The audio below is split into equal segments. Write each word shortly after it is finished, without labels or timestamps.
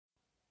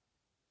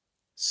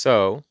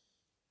So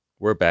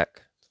we're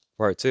back.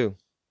 Part two.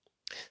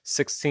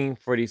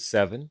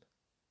 16:47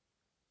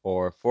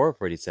 or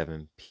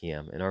 4:47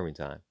 p.m. in Army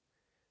time.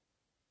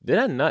 Did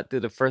I not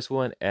do the first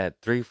one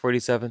at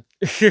 3:47?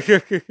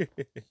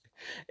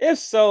 If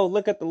so,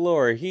 look at the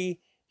Lord. He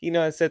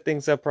knows how to set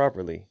things up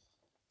properly.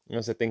 He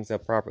knows how to set things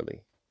up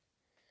properly.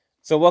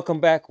 So welcome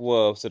back,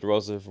 Wolves, to the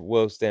Rosa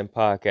Wolves Den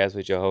podcast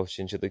with your host,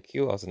 Shinjila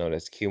Q, also known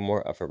as Q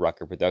Moore of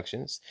Rocker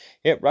Productions.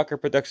 Hit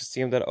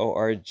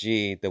rockerproductionsteam.org,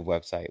 the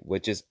website,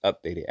 which is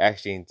updated.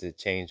 Actually, need to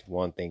change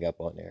one thing up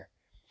on there.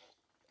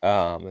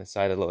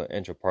 Inside a little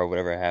intro part,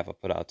 whatever I have, I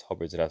put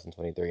October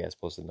 2023 as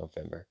opposed to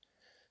November.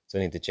 So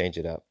I need to change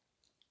it up.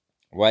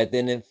 What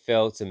I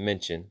failed to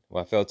mention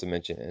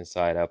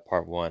inside of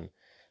part one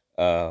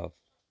of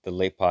the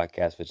late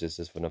podcast, which is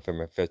just for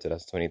November 5th,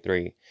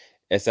 2023,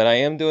 is that I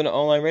am doing an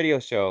online radio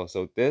show.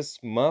 So this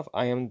month,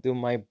 I am doing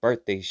my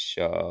birthday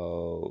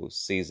show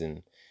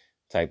season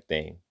type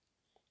thing.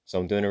 So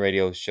I'm doing a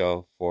radio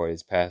show for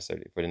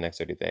the next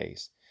 30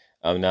 days.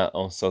 I'm not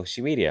on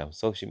social media. I'm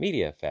social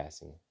media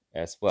fasting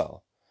as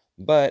well.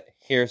 But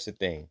here's the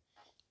thing.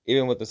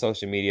 Even with the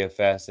social media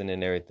fasting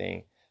and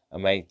everything, I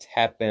might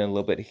tap in a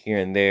little bit here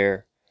and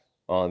there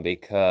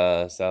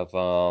because of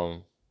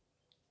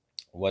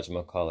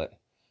whatchamacallit.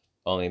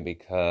 Only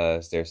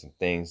because there's some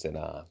things that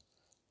I'm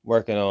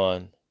working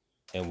on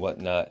and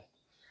whatnot.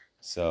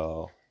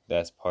 So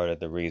that's part of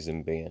the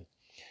reason being.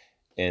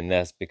 And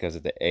that's because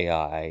of the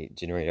AI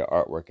generated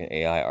artwork and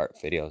AI art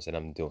videos that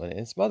I'm doing.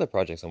 And some other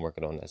projects I'm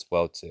working on as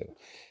well too.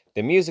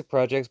 The music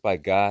projects by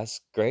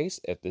God's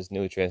grace. If this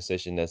new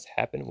transition does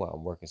happen while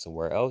I'm working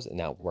somewhere else and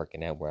not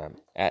working at where I'm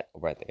at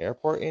or at the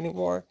airport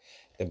anymore,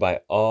 then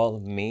by all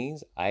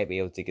means, I'll be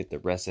able to get the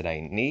rest that I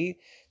need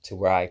to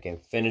where I can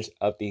finish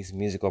up these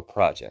musical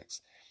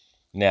projects.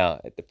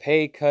 Now, if the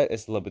pay cut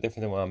is a little bit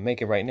different than what I'm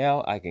making right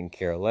now, I can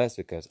care less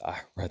because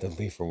I'd rather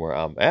leave from where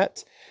I'm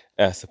at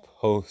as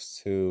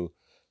opposed to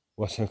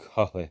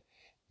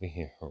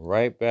being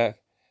right back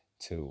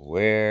to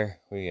where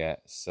we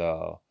at.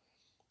 So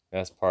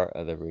that's part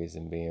of the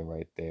reason being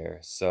right there.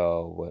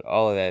 So with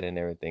all of that and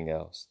everything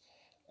else,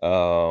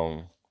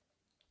 I'm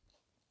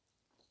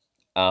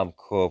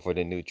cool for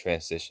the new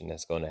transition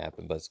that's going to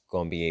happen, but it's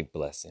going to be a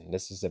blessing.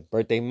 This is a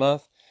birthday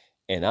month,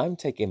 and I'm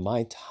taking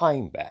my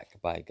time back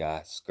by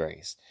God's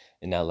grace,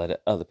 and not letting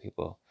other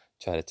people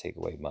try to take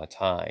away my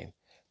time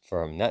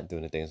from not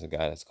doing the things that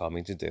God has called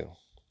me to do.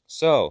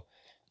 So,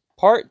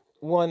 part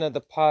one of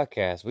the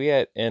podcast, we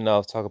had end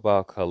off talk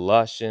about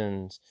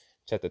Colossians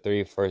chapter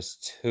 3, verse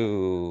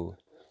 2,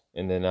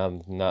 and then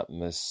I'm not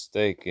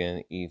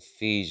mistaken,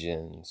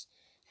 Ephesians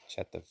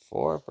chapter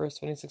 4, verse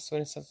 26,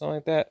 27, something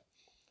like that.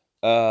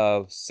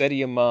 Set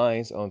your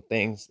minds on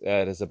things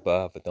that is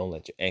above, but don't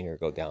let your anger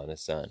go down in the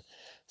sun.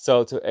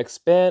 So to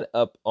expand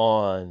up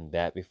on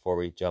that before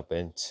we jump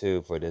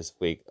into for this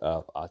week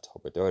of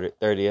October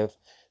 30th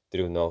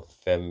through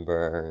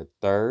November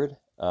 3rd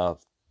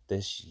of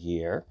this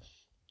year,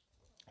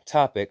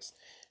 topics,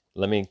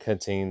 let me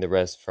continue the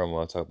rest from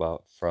what I'll talk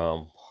about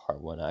from part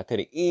one. I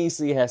could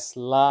easily have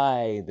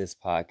slide this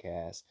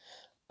podcast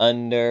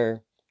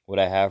under what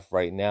I have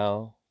right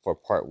now for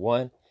part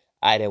one.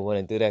 I didn't want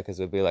to do that because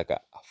it would be like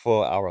a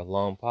full hour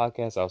long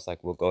podcast. I was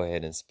like, we'll go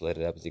ahead and split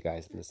it up as you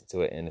guys listen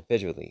to it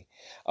individually.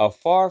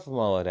 Far from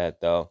all of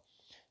that though,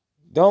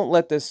 don't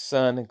let the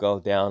sun go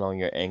down on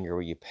your anger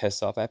where you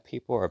piss off at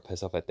people or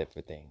piss off at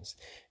different things.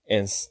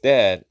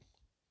 Instead,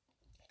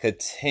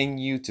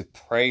 continue to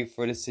pray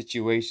for the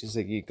situations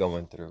that you're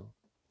going through.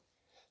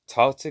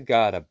 Talk to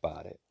God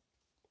about it.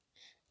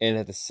 And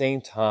at the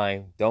same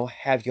time, don't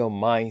have your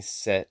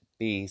mindset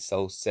be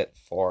so set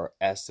for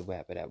as to what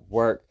happened at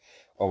work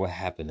or what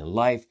happened in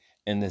life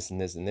and this and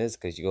this and this,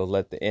 because you're going to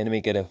let the enemy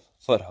get a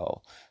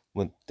foothold.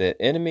 When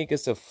the enemy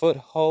gets a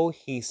foothold,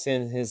 he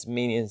sends his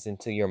minions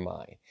into your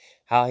mind.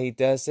 How he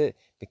does it?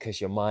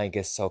 Because your mind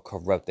gets so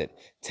corrupted.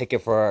 Take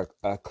it for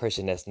a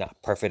Christian that's not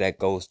perfect, that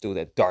goes through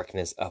the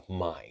darkness of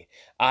mind.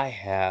 I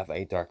have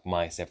a dark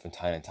mindset from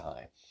time to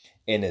time,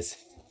 and it's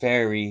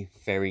very,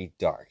 very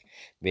dark.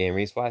 Being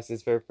reason why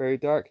it's very, very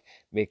dark,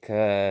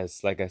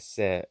 because like I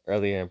said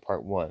earlier in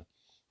part one,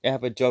 I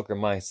have a Joker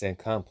mindset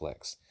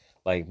complex,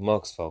 like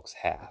most folks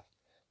have.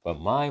 But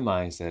my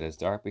mindset is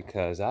dark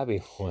because I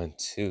be wanting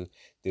to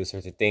do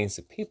certain things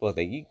to people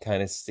that you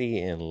kind of see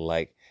in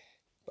like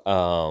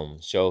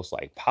shows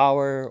like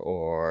Power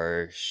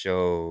or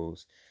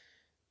shows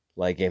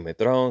like Game of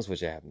Thrones,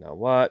 which I have not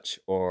watched,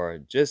 or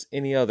just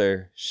any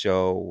other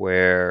show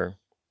where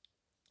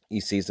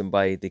you see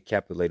somebody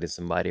decapitated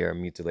somebody or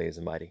mutilated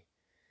somebody.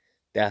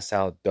 That's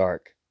how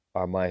dark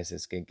our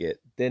mindsets can get.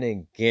 Then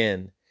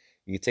again,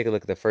 you take a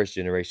look at the first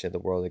generation of the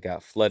world that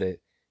got flooded.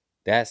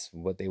 That's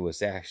what they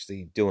was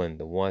actually doing.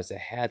 The ones that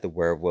had the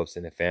werewolves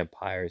and the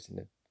vampires and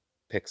the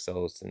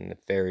pixels and the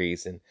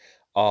fairies and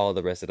all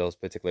the rest of those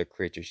particular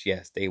creatures.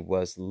 Yes, they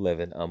was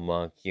living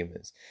among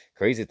humans.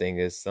 Crazy thing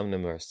is, some of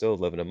them are still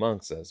living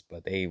amongst us,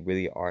 but they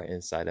really are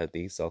inside of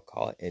these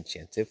so-called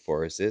enchanted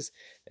forests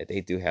that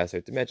they do have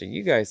certain magic.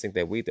 You guys think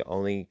that we the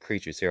only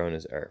creatures here on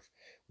this earth.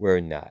 We're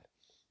not.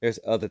 There's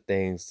other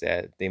things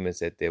that demons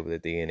that did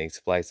with the DNA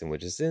splicing,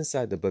 which is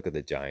inside the Book of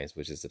the Giants,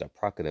 which is an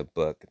apocryphal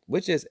book,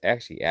 which is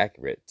actually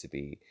accurate, to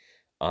be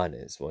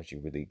honest, once you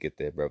really get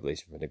the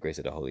revelation from the grace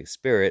of the Holy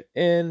Spirit,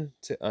 and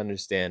to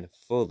understand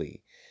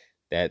fully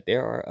that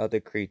there are other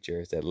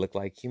creatures that look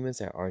like humans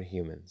that aren't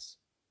humans.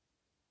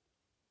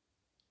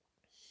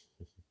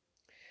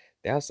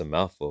 That was a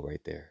mouthful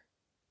right there.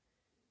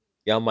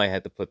 Y'all might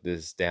have to put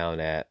this down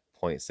at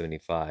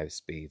 0.75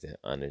 speed to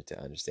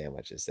understand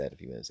what I just said a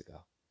few minutes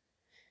ago.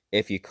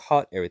 If you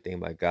caught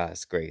everything by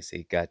God's grace,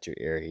 He got your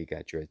ear, He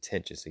got your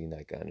attention, so you're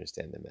not going to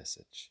understand the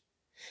message.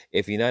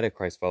 If you're not a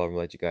Christ follower, I'm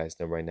going to let you guys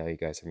know right now, you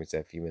guys heard me say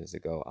a few minutes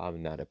ago,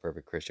 I'm not a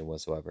perfect Christian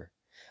whatsoever.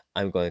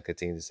 I'm going to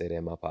continue to say that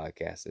in my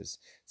podcasts.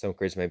 Some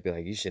Christians might be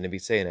like, you shouldn't be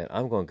saying that.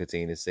 I'm going to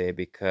continue to say it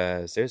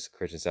because there's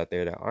Christians out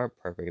there that aren't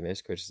perfect, and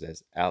there's Christians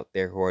that's out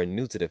there who are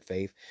new to the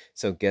faith.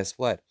 So guess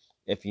what?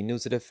 If you're new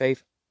to the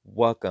faith,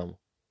 welcome.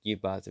 You're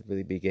about to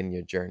really begin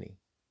your journey.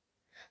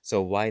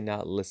 So why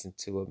not listen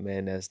to a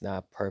man that's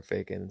not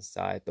perfect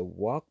inside the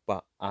walk?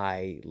 But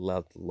I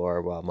love the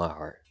Lord with my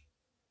heart.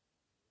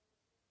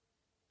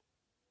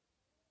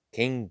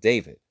 King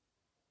David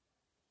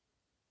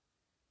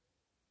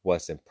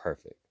wasn't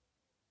perfect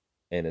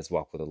in his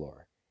walk with the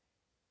Lord.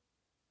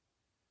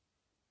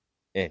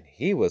 And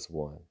he was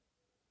one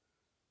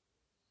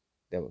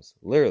that was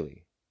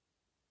literally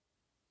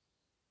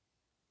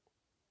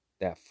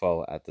that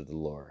followed after the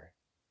Lord.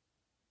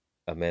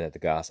 A man after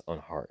God's own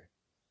heart.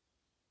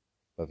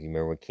 But if you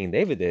remember what King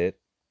David did,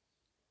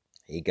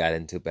 he got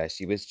into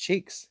Bathsheba's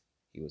cheeks.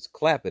 He was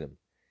clapping him,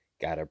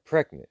 got her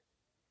pregnant,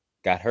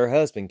 got her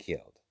husband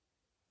killed.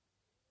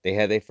 They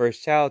had their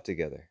first child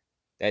together.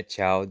 That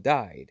child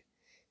died.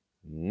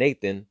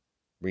 Nathan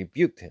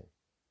rebuked him.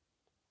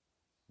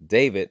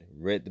 David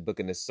read the book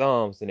of the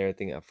Psalms and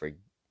everything. I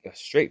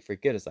straight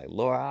forget. It's like,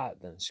 Lord, I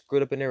done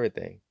screwed up and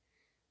everything.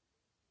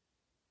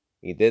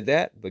 He did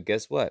that, but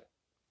guess what?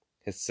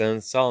 His son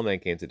Solomon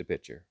came to the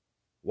picture.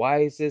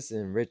 Wisest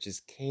and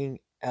richest king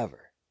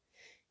ever.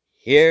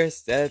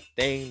 Here's the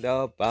thing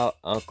about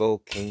Uncle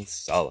King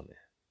Solomon.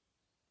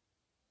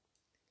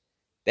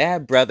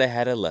 That brother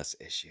had a lust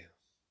issue.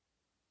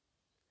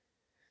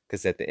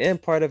 Because at the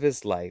end part of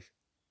his life,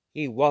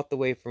 he walked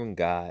away from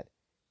God,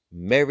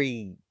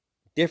 married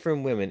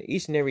different women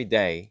each and every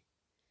day.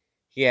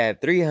 He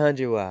had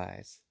 300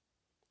 wives.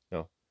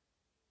 No.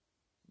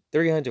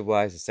 300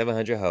 wives and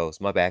 700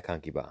 hoes. My bad,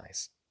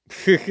 concubines.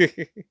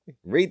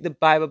 Read the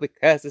Bible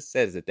because it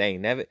says it.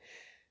 Dang, never.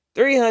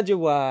 300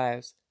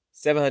 wives,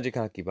 700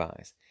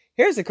 concubines.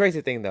 Here's the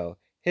crazy thing, though.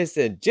 His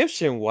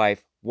Egyptian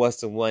wife was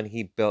the one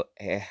he built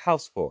a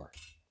house for.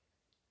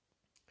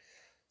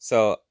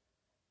 So,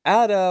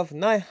 out of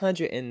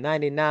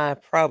 999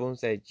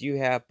 problems that you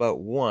have but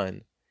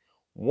one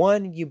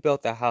you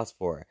built a house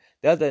for.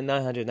 The other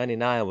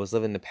 999 was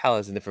living in the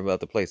palace in different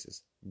other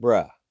places.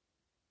 Bruh.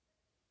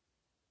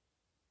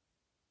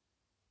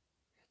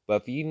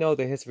 But if you know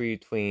the history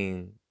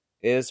between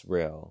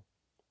Israel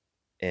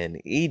and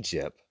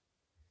Egypt,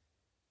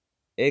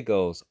 it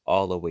goes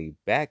all the way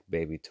back,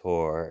 baby,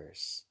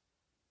 towards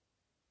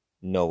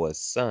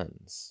Noah's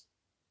sons,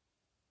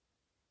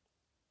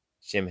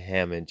 Shem,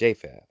 Ham, and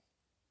Japheth.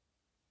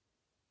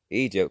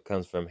 Egypt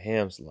comes from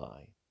Ham's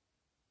line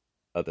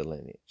of the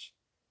lineage.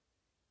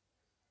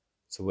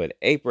 So when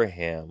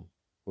Abraham,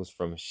 who's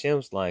from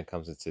Shem's line,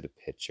 comes into the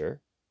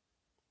picture,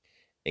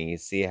 and you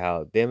see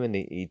how them and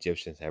the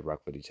Egyptians had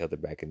rocked with each other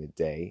back in the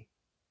day,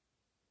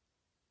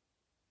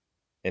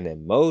 and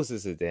then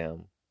Moses and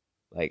them,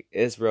 like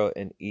Israel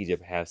and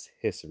Egypt, has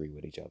history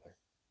with each other.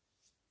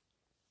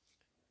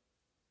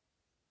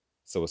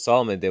 So what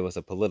Solomon did was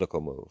a political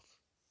move.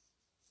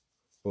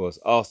 It was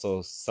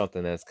also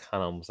something that's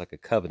kind of almost like a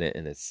covenant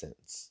in a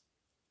sense.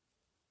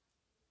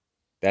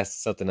 That's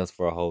something else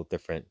for a whole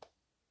different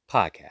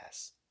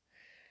podcast.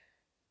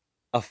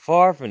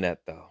 Far from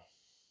that, though,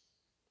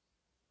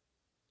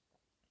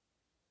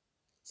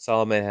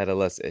 Solomon had a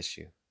lust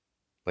issue,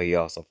 but he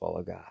also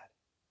followed God.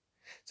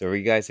 So if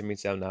you guys hear me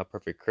say I'm not a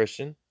perfect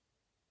Christian,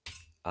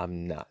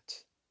 I'm not.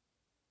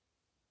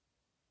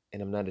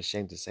 And I'm not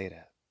ashamed to say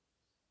that.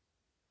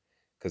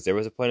 Because there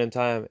was a point in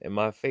time in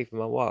my faith, in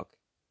my walk,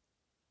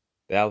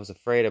 that I was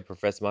afraid of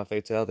professing my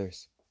faith to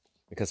others.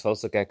 Because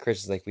folks look at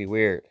Christians like we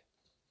weird.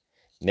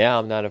 Now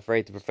I'm not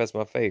afraid to profess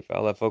my faith. I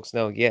let folks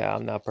know, yeah,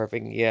 I'm not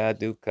perfect. Yeah, I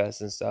do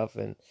cuss and stuff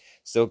and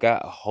still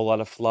got a whole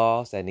lot of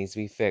flaws that needs to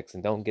be fixed.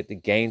 And don't get the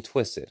game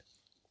twisted.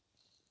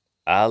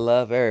 I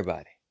love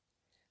everybody.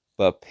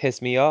 But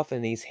piss me off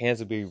and these hands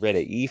will be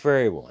ready to eat for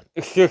everyone.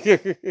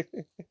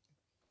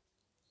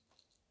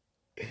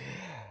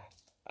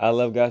 I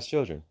love God's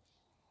children.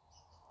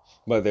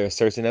 But there are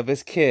certain of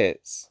his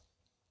kids.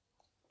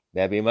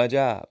 That be my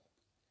job.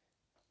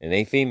 And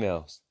they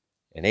females.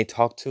 And they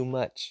talk too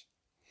much.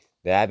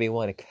 That I be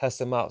wanting to cuss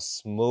them out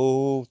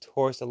smooth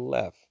towards the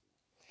left.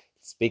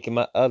 Speaking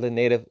my other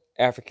native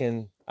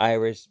African,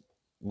 Irish,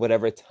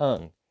 whatever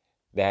tongue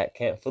that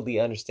can't fully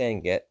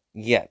understand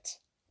yet.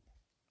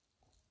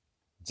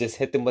 Just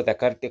hit them with a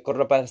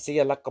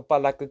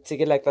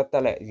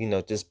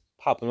just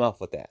popping off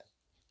with that.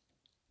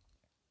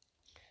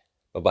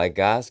 But by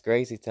God's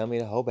grace, He tell me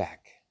to hold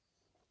back.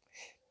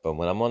 But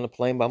when I'm on the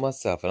plane by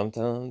myself and I'm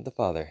telling the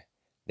Father,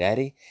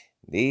 Daddy,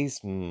 these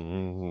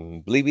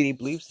bleepity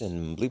bleeps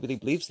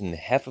and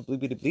half a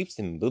bleepity bleeps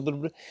and blah, blah,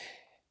 blah.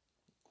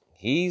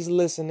 He's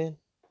listening.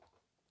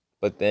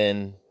 But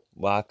then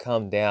while I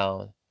calm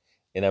down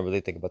and I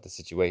really think about the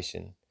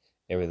situation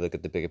and really look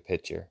at the bigger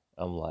picture,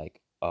 I'm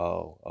like,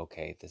 oh,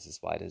 okay, this is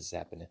why this is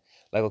happening.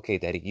 Like, okay,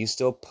 Daddy, you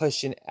still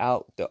pushing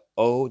out the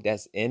old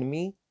that's in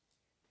me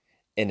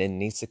and it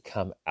needs to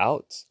come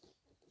out.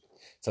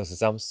 So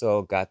since I'm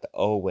still got the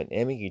old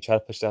within me, you try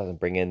to push it out and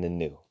bring in the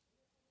new.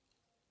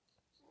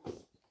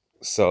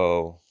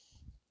 So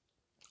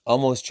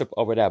almost trip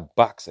over that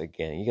box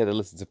again. You got to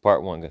listen to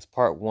part one, because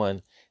part one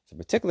is a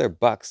particular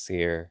box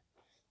here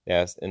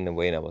that's in the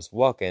way that I was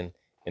walking,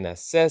 and I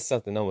said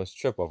something, almost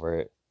trip over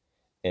it.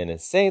 And the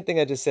same thing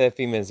I just said a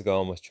few minutes ago,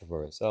 almost trip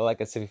over it. So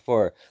like I said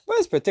before, when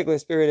this particular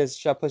spirit is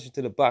trying to push you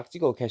to the box, you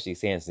go catch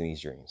these hands in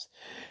these dreams.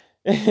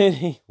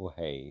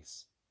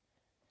 Anyways,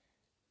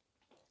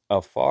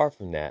 far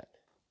from that,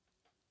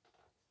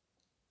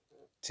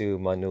 to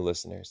my new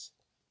listeners,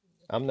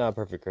 I'm not a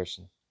perfect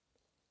Christian,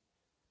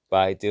 but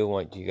I do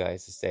want you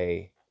guys to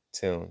stay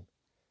tuned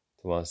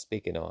to what I'm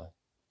speaking on.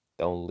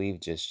 Don't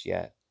leave just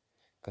yet,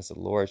 because the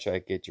Lord try to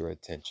get your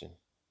attention.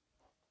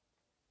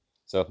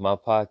 So if my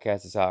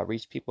podcast is how I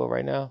reach people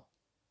right now,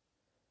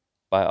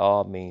 by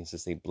all means,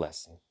 it's a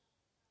blessing,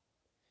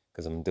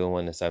 because I'm doing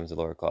what the assignments the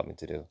Lord called me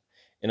to do,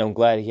 and I'm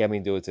glad He had me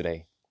do it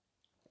today.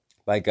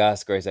 By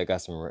God's grace, I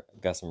got some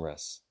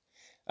rest.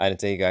 I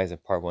didn't tell you guys in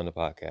part one of the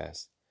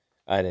podcast,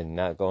 I did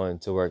not go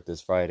into work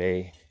this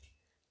Friday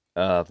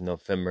of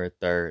November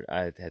 3rd. I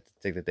had to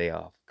take the day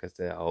off because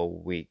the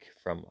whole week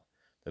from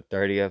the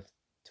 30th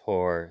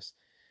towards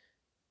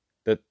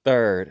the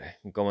 3rd,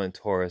 going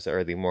towards the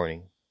early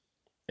morning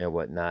and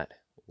whatnot,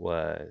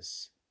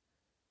 was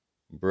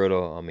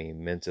brutal. I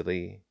mean,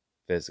 mentally,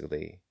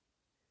 physically,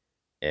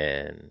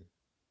 and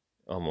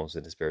almost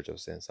in the spiritual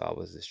sense. I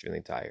was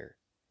extremely tired.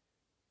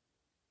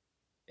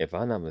 If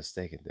I'm not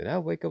mistaken, did I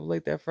wake up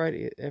late that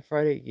Friday?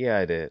 Yeah,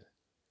 I did.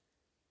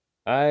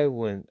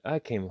 I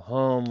came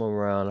home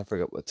around, I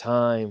forgot what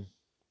time.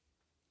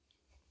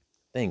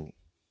 I think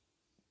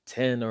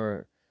 10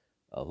 or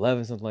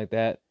 11, something like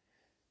that.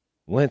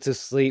 Went to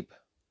sleep.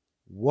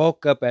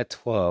 Woke up at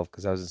 12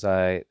 because I was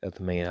inside of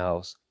the main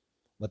house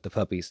with the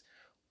puppies.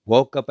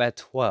 Woke up at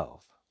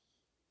 12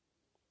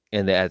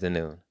 in the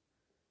afternoon.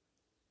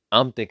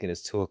 I'm thinking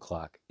it's 2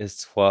 o'clock.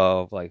 It's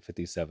 12, like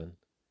 57.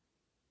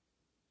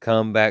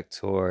 Come back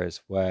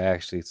towards where I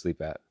actually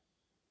sleep at.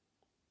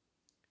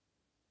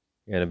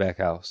 In the back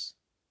house.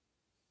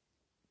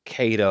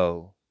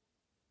 Cato.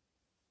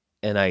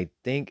 And I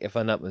think, if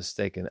I'm not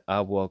mistaken,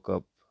 I woke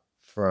up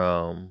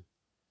from,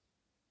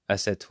 I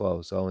said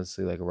 12, so I went to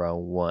sleep like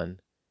around 1.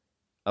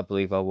 I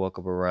believe I woke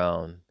up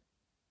around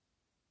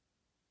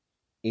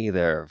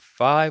either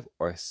 5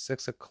 or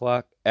 6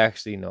 o'clock.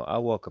 Actually, no, I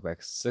woke up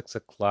at 6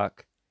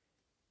 o'clock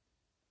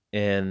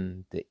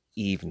in the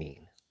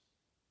evening.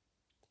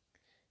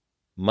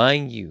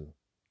 Mind you,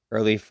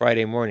 early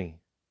Friday morning.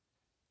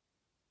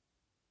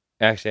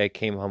 Actually, I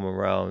came home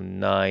around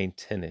 9,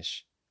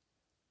 10-ish.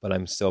 But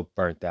I'm still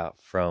burnt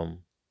out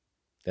from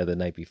the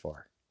night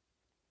before.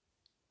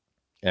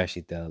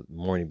 Actually, the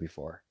morning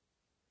before.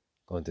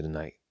 Going to the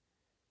night.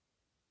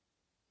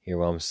 Hear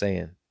what I'm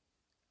saying?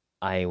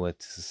 I went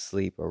to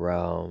sleep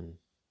around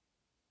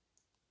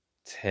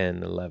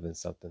 10, 11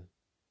 something.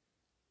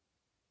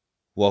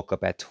 Woke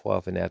up at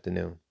 12 in the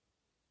afternoon.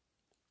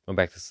 Went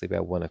back to sleep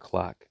at 1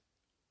 o'clock.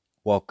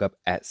 Woke up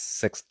at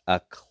 6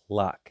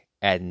 o'clock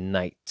at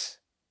night.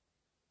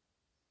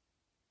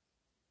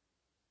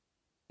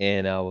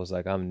 And I was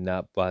like, I'm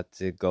not about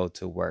to go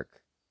to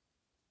work.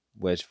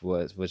 Which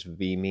would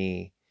be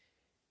me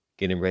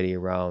getting ready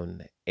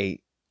around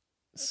 8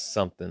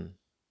 something.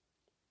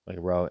 Like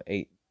around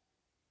 8:07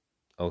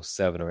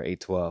 or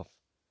 8:12.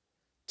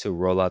 To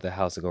roll out the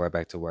house and go right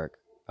back to work.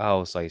 I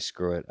was like,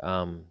 screw it.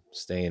 I'm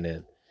staying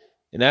in.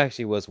 And I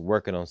actually was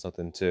working on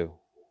something too.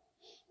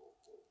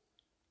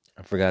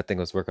 I forgot, I think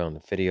I was working on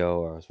the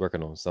video or I was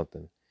working on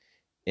something.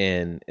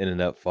 And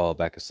ended up fall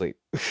back asleep.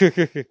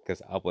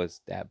 Because I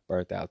was that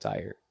burnt out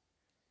tired.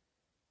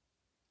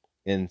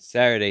 And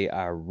Saturday,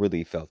 I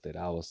really felt it.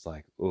 I was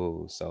like,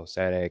 ooh. So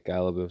Saturday, I got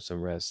a little bit of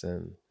some rest.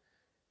 And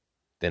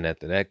then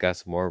after that, got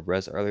some more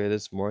rest earlier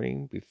this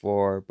morning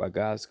before, by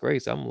God's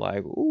grace, I'm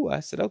like, ooh. I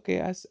said,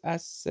 okay. I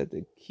said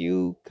the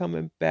cue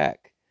coming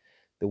back.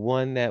 The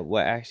one that will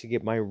actually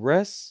get my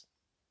rest,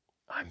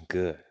 I'm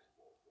good.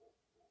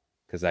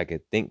 Because I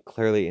could think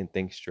clearly and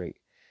think straight.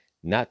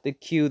 Not the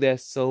Q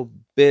that's so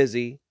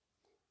busy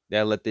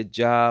that I let the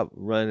job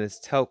run its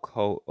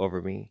telco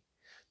over me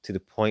to the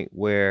point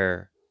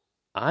where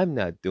I'm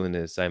not doing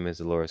the assignments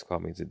the Lord has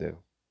called me to do.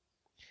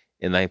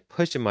 And I'm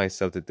pushing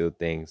myself to do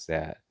things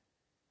that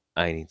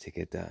I need to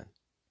get done.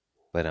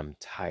 But I'm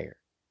tired.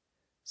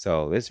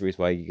 So this is the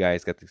reason why you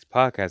guys got these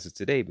podcasts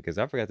today, because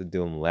I forgot to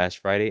do them last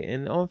Friday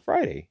and on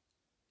Friday.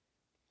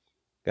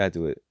 Gotta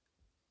do it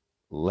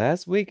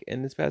last week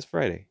and this past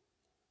Friday.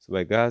 So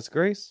by God's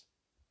grace,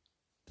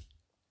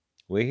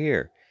 we're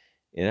here.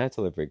 And I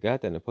totally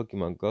forgot that in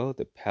Pokemon Go,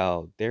 the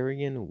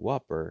Paldean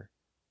Whopper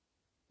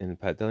and the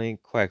Paldean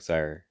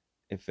Quagsire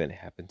event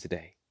happened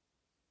today.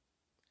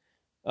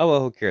 Oh well,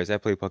 who cares? I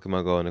play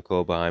Pokemon Go and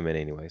Nicole behind it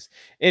anyways.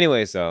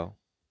 Anyway, so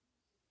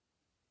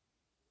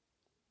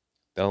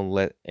don't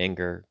let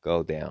anger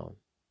go down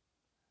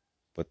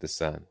with the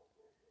sun.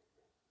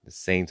 At the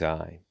same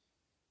time,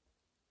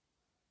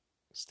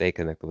 stay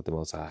connected with the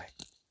Most High.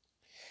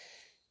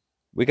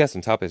 We got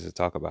some topics to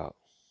talk about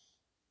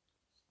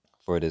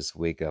for this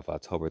week of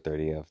October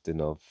 30th to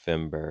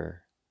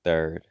November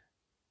 3rd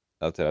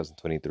of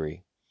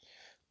 2023.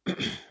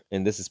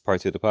 And this is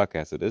part 2 of the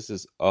podcast. So this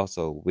is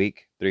also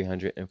week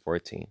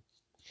 314.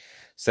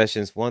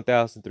 Sessions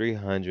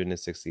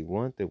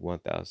 1,361 to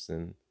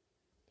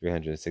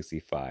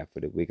 1,365 for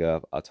the week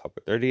of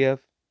October 30th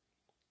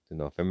to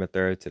November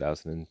 3rd,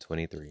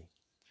 2023.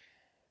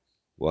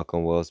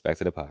 Welcome, Wills, back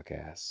to the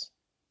podcast.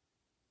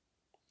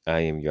 I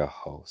am your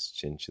host,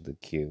 Chinchilla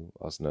Q,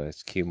 also known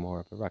as Q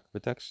Moore of Rocket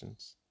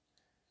Productions.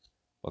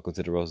 Welcome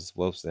to the Roses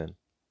Wilson.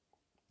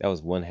 That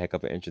was one heck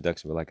of an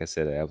introduction, but like I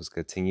said, that was a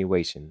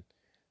continuation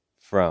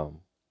from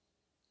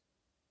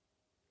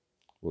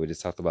what we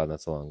just talked about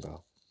not so long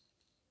ago.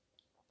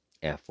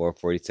 At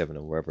 4:47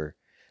 or wherever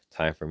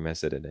time frame I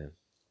set it in.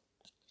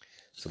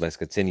 So let's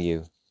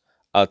continue.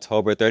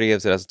 October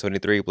 30th,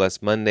 2023,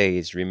 blessed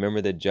Mondays.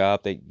 Remember the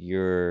job that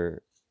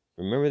you're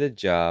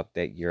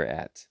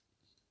at.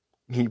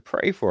 You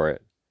pray for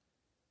it,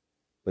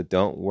 but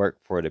don't work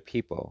for the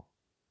people.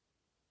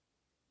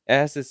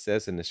 As it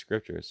says in the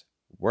scriptures,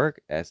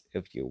 work as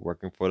if you're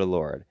working for the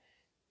Lord.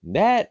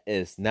 That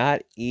is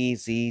not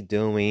easy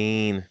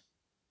doing.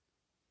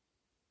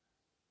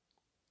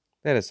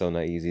 That is so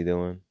not easy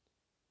doing.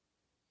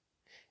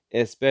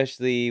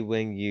 Especially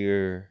when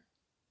you're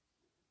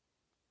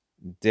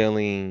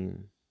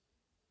dealing.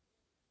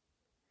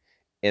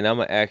 And I'm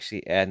going to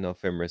actually add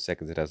November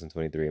 2nd,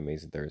 2023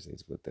 Amazing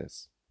Thursdays with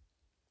this.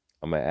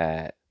 I'm going to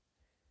add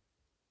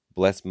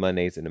Blessed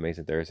Mondays and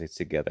Amazing Thursdays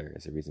together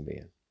as a reason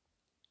being.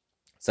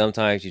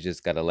 Sometimes you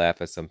just got to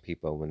laugh at some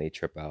people when they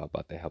trip out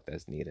about the help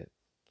that's needed.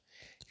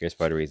 Here's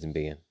part of the reason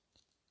being.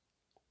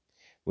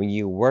 When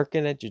you're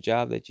working at your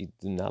job that you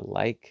do not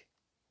like,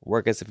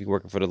 work as if you're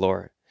working for the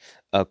Lord.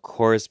 Of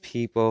course,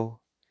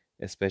 people,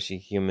 especially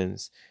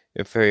humans,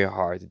 are very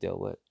hard to deal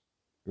with.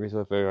 The reason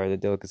why it's very hard to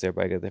deal with because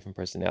everybody got a different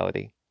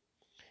personality.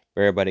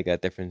 Everybody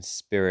got different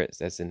spirits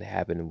that's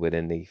inhabited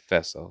within the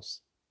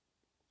vessels.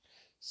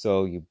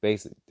 So you're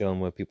basically dealing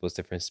with people's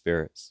different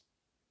spirits.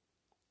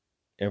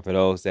 And for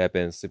those that have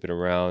been sleeping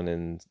around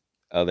and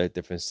other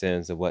different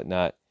sins and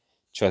whatnot,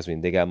 trust me,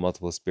 they got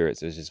multiple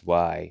spirits. Which is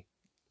why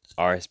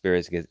our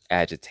spirits get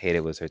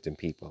agitated with certain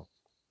people.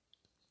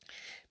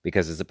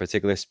 Because it's a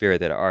particular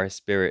spirit that our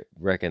spirit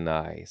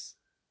recognizes.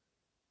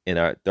 And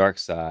our dark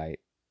side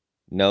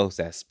knows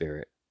that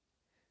spirit.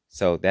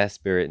 So that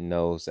spirit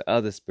knows the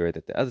other spirit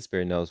that the other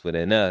spirit knows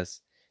within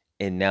us.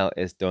 And now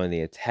it's doing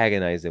the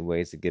antagonizing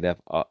ways to get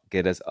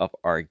us up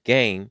our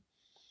game.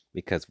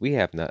 Because we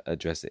have not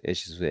addressed the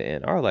issues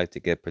within our life to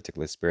get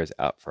particular spirits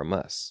out from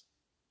us.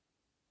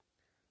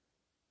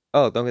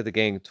 Oh, don't get the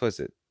game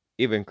twisted.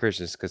 Even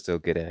Christians could still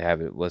get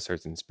inhabited with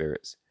certain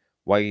spirits.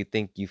 Why do you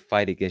think you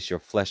fight against your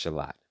flesh a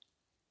lot?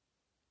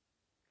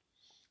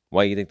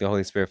 Why do you think the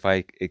Holy Spirit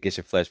fight against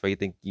your flesh? Why do you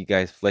think you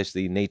guys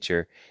fleshly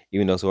nature,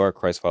 even those who are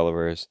Christ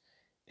followers,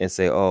 and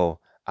say, oh,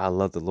 I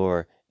love the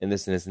Lord, and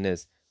this and this and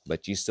this,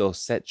 but you still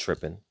set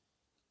tripping.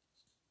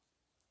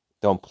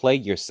 Don't play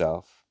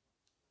yourself.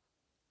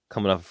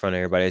 Coming off in front of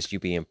everybody as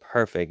you being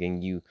perfect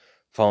and you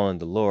following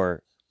the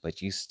Lord,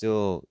 but you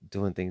still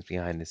doing things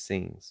behind the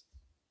scenes.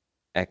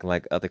 Acting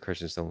like other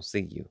Christians don't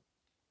see you.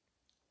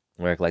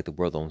 Or act like the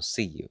world don't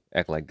see you.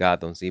 Act like God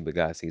don't see you, but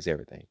God sees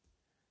everything.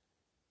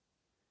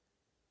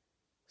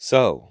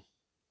 So,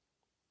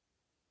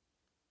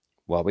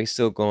 while we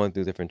still going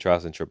through different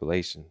trials and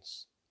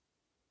tribulations,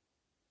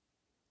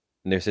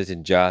 and there's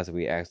certain jobs that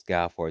we ask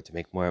God for to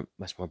make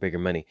much more bigger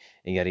money,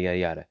 and yada, yada,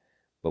 yada,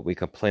 but we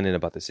complaining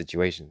about the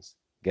situations.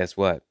 Guess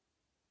what?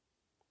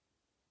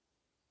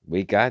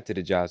 We got to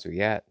the jobs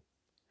we at.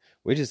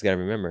 We just got to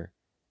remember,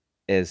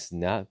 it's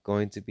not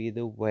going to be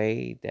the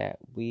way that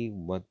we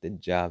want the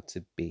job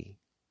to be.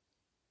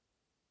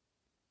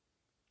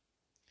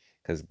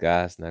 Because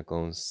God's not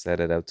going to set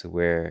it up to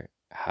where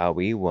how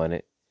we want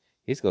it.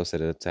 He's going to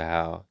set it up to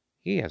how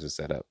He has it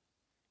set up.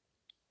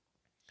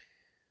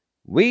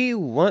 We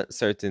want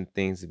certain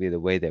things to be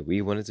the way that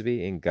we want it to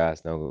be, and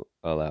God's not going to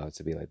allow it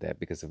to be like that.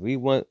 Because if we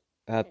want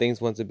how things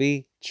want to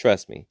be,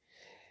 trust me,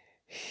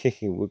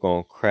 we're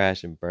going to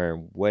crash and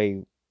burn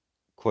way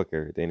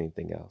quicker than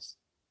anything else.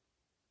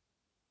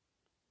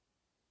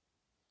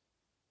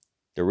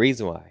 The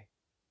reason why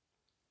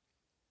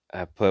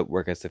I put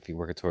work as if you're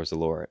working towards the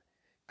Lord,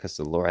 because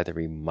the Lord had to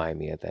remind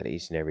me of that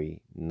each and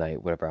every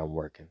night, whatever I'm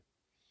working.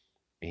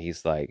 And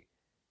He's like,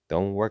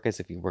 don't work as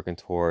if you're working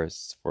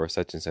towards for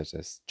such and such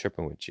that's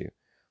tripping with you.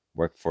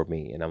 work for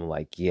me. And I'm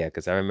like, yeah,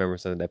 because I remember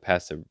something that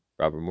Pastor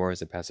Robert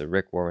Morris and Pastor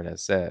Rick Warren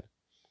has said,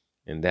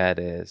 and that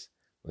is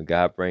when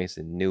God brings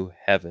a new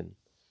heaven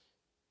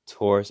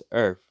towards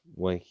earth,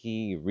 when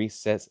he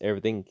resets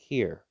everything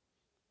here,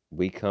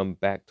 we come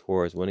back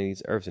towards one of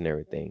these earths and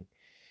everything.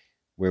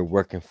 We're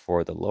working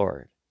for the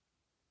Lord.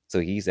 So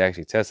he's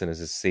actually testing us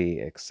to see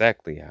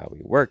exactly how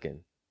we're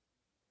working.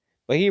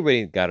 But he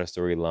already got a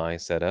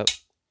storyline set up.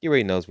 He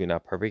already knows we're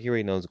not perfect. He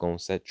already knows we're going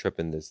to set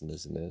tripping this and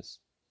this and this.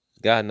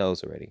 God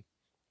knows already.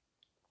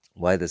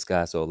 Why this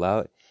God so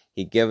loud?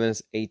 He given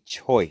us a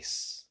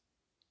choice.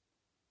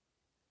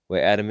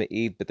 When Adam and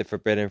Eve bit the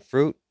forbidden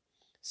fruit,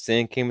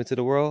 sin came into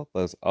the world, but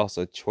it was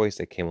also a choice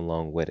that came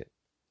along with it.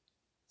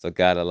 So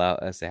God allowed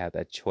us to have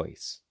that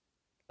choice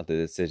of the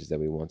decisions that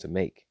we want to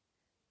make.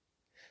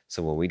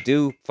 So when we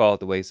do fall at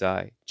the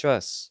wayside,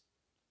 trust.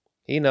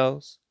 He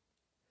knows.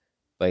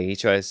 But he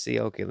tries to see,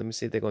 okay, let me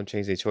see if they're going to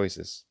change their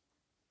choices.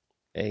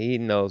 And he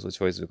knows what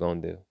choices we're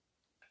going to do.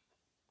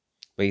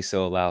 But he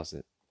still allows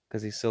it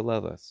because he still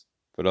loves us.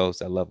 For those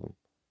that love him.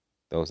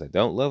 Those that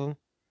don't love him,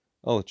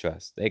 oh,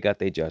 trust. They got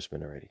their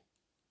judgment already.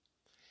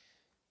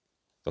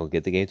 Don't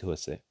get the game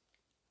twisted.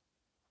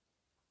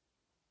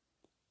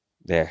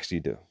 They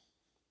actually do.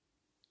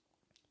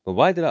 But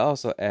why did I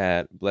also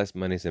add blessed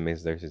monies and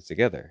makes Thursdays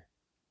together?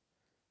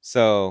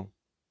 So,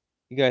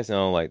 you guys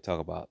don't like talk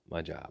about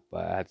my job,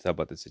 but I had to talk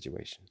about the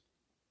situation.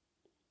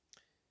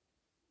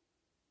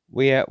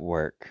 We at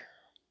work,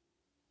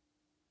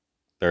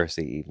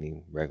 Thursday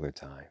evening, regular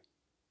time.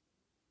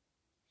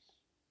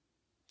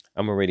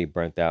 I'm already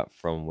burnt out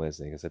from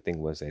Wednesday because I think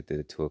Wednesday I did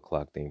a 2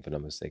 o'clock thing, if I'm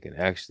not mistaken.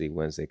 Actually,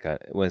 Wednesday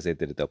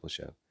did a double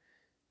show.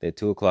 They did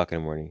 2 o'clock in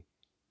the morning,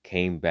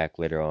 came back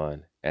later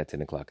on at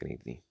 10 o'clock in the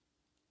evening.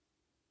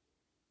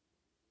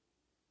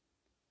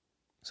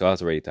 So I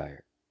was already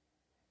tired.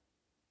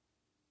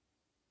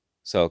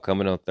 So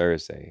coming on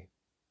Thursday,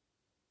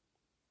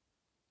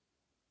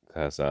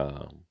 because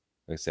like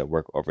I said,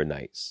 work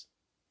overnights.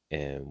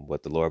 And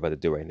what the Lord about to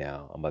do right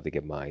now, I'm about to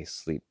get my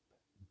sleep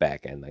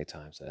back at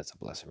nighttime. So that's a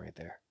blessing right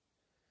there.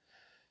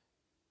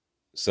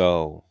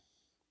 So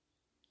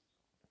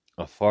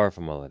far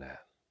from all of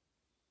that,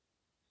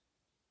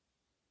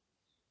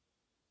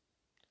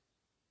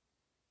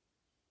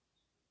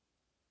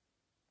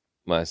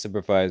 my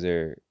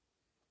supervisor,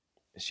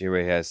 she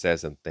already has said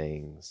some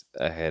things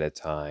ahead of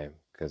time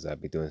because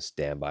I'd be doing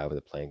standby when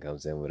the plane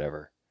comes in,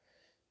 whatever,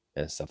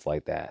 and stuff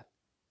like that.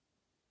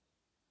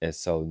 And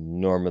so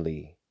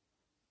normally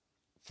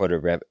for the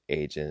rep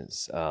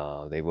agents,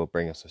 they will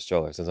bring us a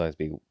stroller. Sometimes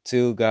be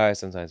 2 guys,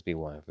 sometimes be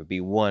 1. If it be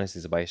 1, see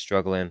somebody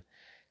struggling,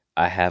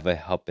 I have a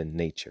helping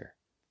nature.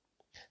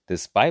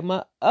 Despite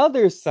my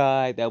other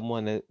side that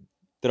want to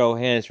throw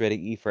hands ready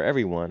to eat for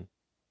everyone,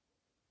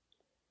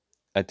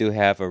 I do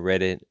have a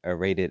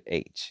rated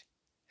H,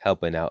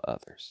 helping out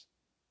others.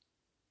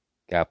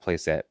 God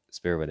placed that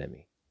spirit within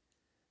me.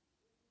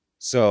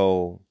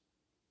 So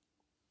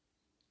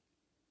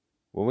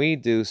when we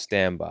do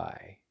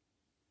standby,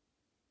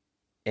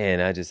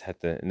 and I just have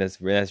to, and that's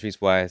the reason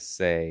why I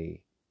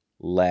say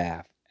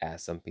laugh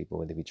at some people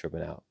when they be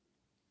tripping out.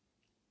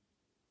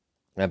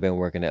 I've been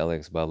working at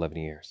LX about 11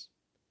 years.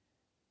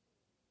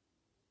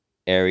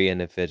 Every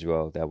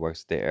individual that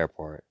works at the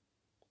airport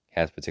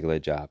has a particular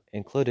job,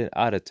 including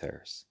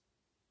auditors.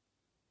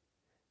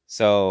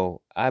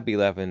 So I'd be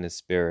laughing in the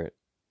spirit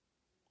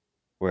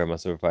where my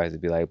supervisor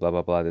would be like, blah,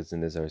 blah, blah, this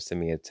and this, or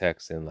send me a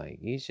text and like,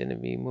 you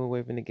shouldn't be moving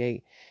away from the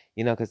gate.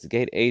 Because the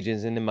gate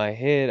agent's in my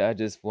head, I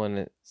just want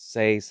to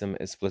say some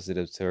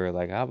explicitives to her.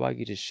 Like, how about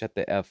you just shut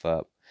the F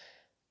up?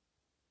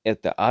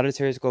 If the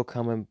auditors go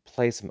come and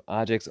place some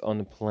objects on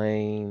the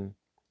plane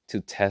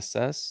to test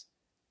us,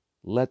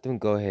 let them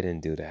go ahead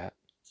and do that.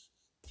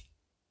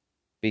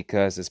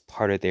 Because it's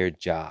part of their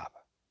job.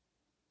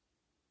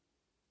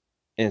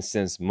 And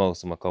since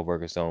most of my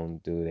coworkers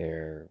don't do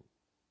their...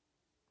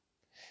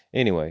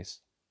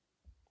 Anyways.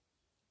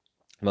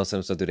 Most of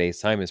them still do their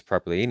assignments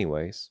properly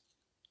anyways.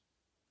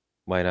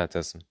 Why not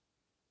test them?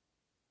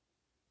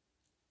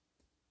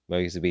 I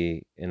used to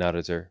be an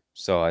auditor,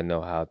 so I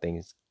know how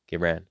things get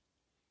ran.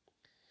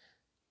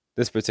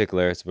 This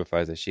particular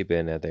supervisor, she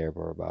been at the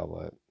airport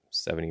about,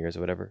 7 years or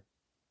whatever?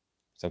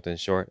 Something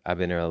short. I've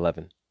been there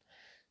 11.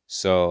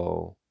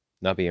 So,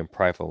 not being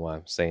prideful while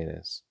I'm saying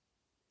this.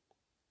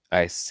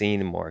 I've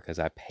seen more because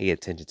I pay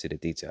attention to the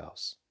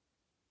details.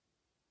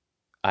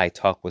 I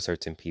talk with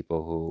certain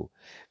people who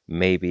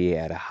may be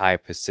at a high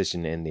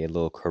position in their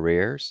little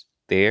careers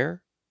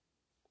there,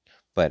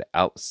 but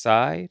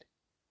outside,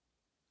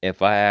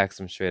 if I ask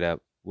them straight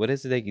up, what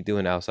is it that you're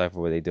doing outside for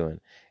what they're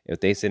doing?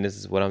 If they say this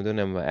is what I'm doing,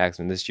 I'm going to ask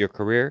them, this is your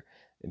career?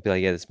 And be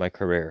like, yeah, this is my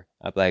career.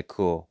 I'd be like,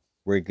 cool,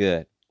 we're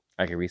good.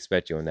 I can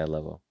respect you on that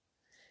level.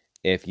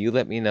 If you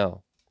let me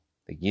know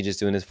that you're just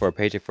doing this for a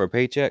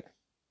paycheck,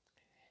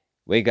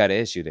 we got an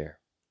issue there.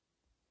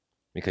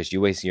 Because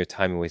you're wasting your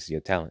time and wasting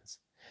your talents.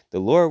 The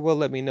Lord will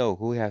let me know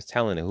who has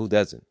talent and who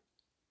doesn't.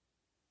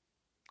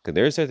 Because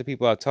there's certain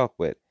people I talk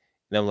with,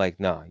 and I'm like,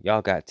 nah,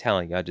 y'all got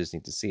talent, y'all just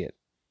need to see it.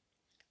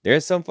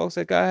 There's some folks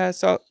that God has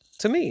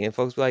to me. And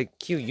folks be like,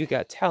 Q, you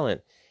got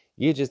talent.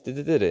 You just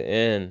did it.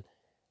 And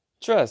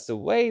trust, the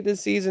way the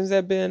seasons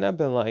have been, I've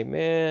been like,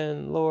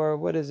 man, Lord,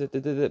 what is it?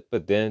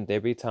 But then there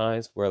be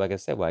times where, like I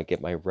said, where I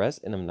get my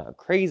rest and I'm not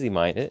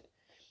crazy-minded,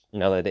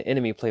 and I let the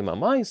enemy play my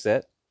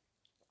mindset,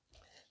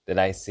 that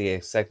I see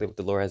exactly what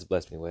the Lord has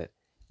blessed me with.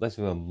 Blessed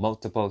me with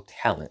multiple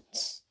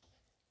talents.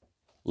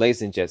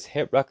 Ladies and gents,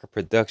 Hit Rocker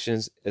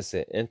Productions is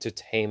an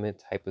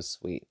entertainment type of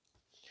suite,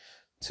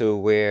 to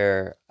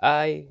where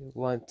I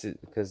want to,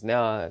 because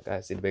now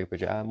I see the bigger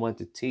picture, I want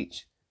to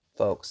teach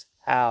folks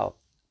how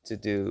to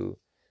do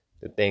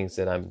the things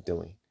that I'm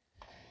doing.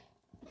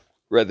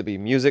 Whether it be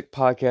music,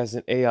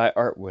 podcasting, AI,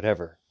 art,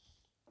 whatever.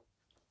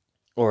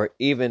 Or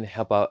even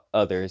help out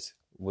others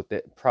with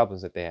the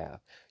problems that they have.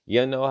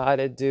 You know how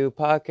to do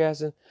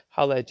podcasting?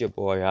 Holla at your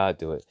boy, I'll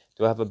do it.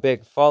 Do I have a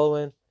big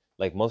following?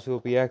 Like most people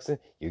be asking,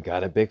 you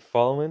got a big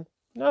following?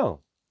 No.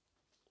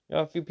 You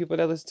know, a few people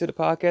that listen to the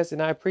podcast,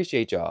 and I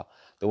appreciate y'all.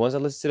 The ones that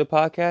listen to the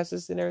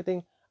podcasts and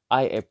everything,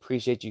 I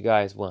appreciate you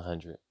guys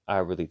 100. I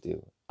really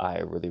do. I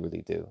really,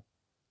 really do.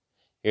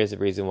 Here's the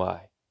reason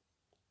why.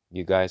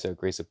 You guys are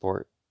great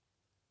support.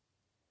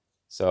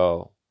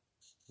 So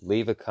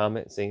leave a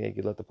comment saying that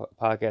you love the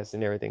podcast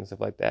and everything,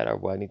 stuff like that, or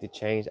what I need to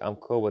change. I'm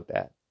cool with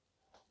that.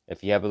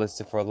 If you haven't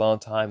listened for a long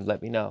time,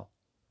 let me know.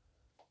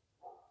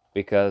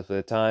 Because when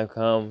the time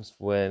comes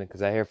when,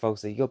 because I hear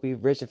folks say, you'll be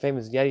rich and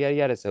famous, yada, yada,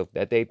 yada. So if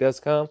that day does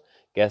come,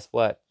 guess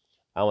what?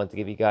 I want to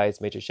give you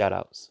guys major shout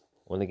outs.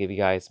 I want to give you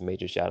guys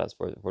major shout outs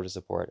for the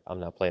support. I'm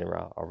not playing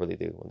around. I really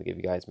do. I want to give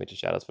you guys major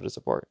shout outs for the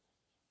support.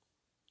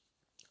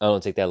 I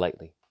don't take that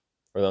lightly.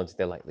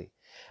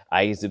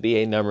 I used to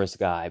be a numbers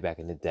guy back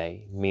in the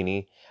day,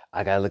 meaning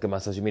I got to look at my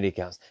social media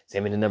accounts, see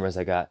how many numbers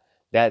I got.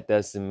 That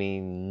doesn't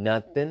mean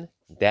nothing.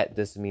 That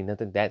does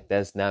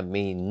not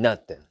mean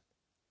nothing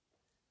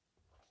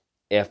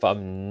if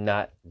I'm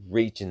not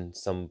reaching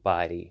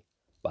somebody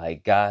by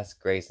God's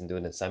grace and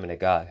doing the assignment that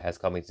God has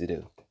called me to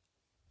do.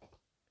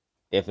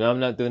 If I'm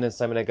not doing the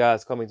assignment that God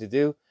has called me to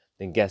do,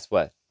 then guess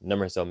what?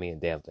 Numbers don't mean a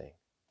damn thing.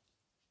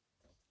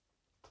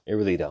 It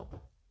really don't.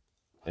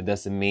 It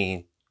doesn't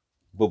mean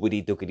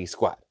boobity dookity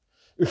squat.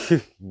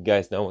 You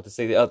guys know what to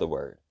say the other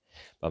word.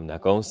 But I'm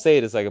not going to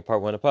say this like a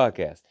part one of the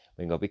podcast.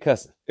 We ain't going to be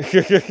cussing.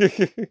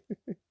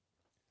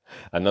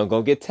 I'm not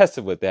going to get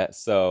tested with that.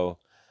 So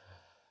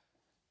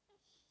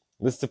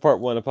listen to part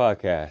one of the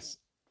podcast.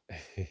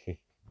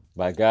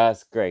 By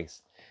God's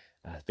grace,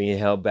 I was being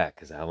held back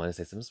because I want to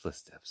say some split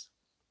steps.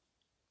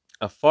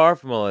 Far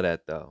from all of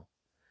that, though,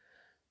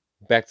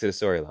 back to the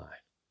storyline.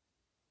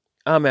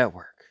 I'm at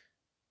work.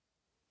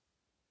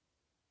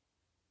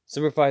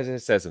 Supervisor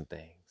says some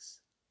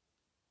things.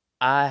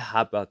 I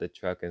hop out the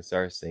truck and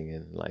start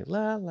singing like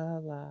la la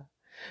la.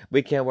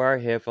 We can't wear our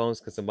headphones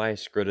because somebody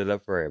screwed it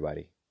up for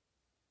everybody.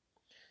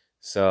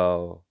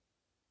 So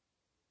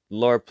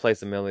Lord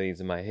placed some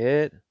melodies in my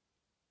head,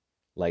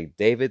 like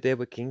David did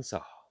with King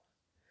Saul.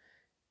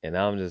 And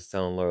I'm just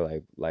telling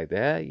Lord, like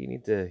that, you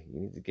need to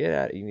get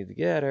at it. You need to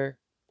get at her.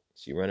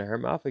 She running her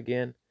mouth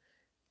again.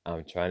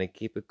 I'm trying to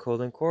keep it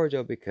cool and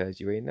cordial because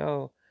you already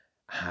know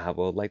I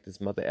will light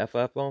this mother F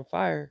up on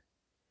fire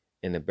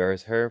and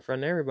embarrass her in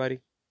front of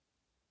everybody.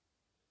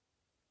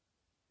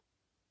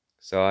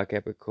 So I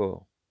kept it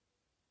cool.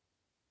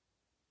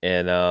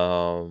 And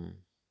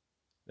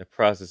the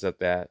process of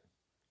that,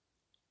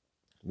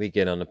 we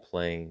get on the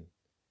plane,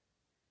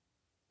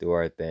 do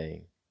our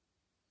thing.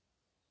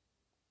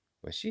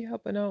 Was she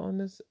helping out on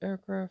this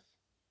aircraft?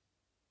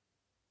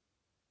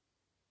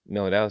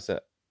 No, that was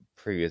a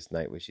previous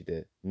night what she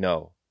did.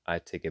 No, I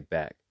take it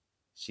back.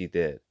 She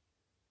did.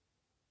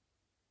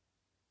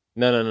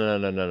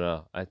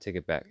 No. I take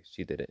it back.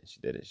 She did it.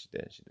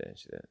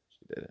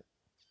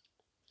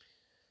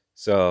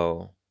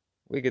 So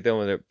we get done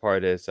with her part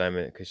of the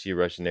assignment because she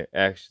rushed in there.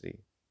 Actually,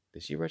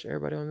 did she rush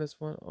everybody on this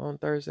one on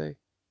Thursday?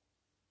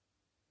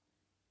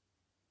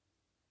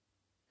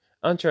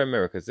 I'm trying to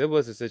remember because it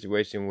was a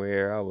situation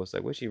where I was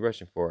like, what's she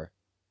rushing for?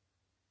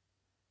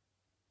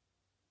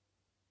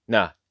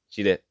 Nah,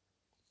 she did.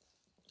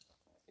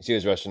 She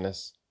was rushing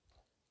us.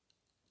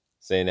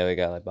 Saying that we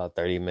got like about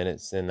 30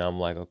 minutes, and I'm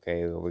like,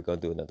 okay, we're going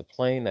to do another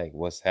plane? Like,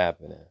 what's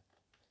happening?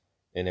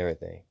 And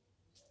everything.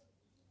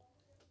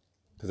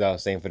 Because I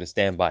was saying for the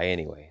standby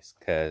anyways,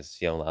 because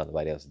she don't allow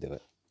nobody else to do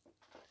it.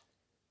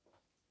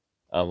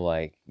 I'm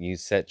like, you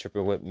set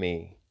tripping with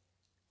me.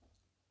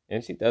 And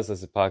if she does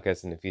listen to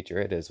podcasts in the future,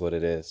 it is what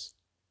it is.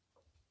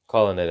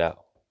 Calling it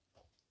out.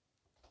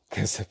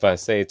 Because if I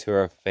say it to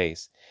her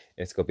face,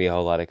 it's going to be a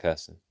whole lot of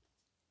cussing.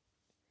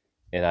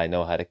 And I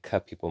know how to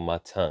cut people with my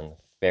tongue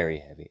very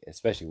heavy,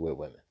 especially with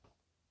women.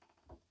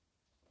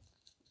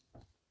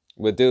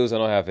 With dudes, I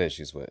don't have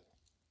issues with.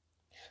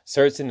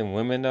 Certain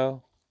women,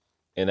 though,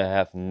 and I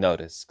have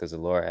noticed, because the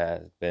Lord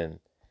has been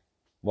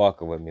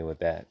walking with me with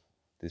that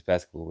these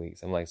past couple of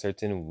weeks. I'm like,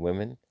 certain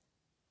women,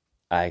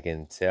 I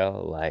can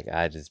tell, like,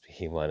 I just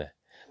be wanna.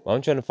 Well,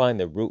 I'm trying to find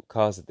the root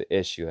cause of the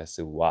issue as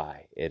to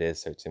why it is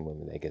certain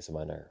women that gets on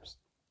my nerves.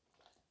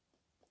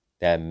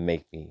 That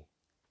make me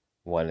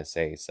want to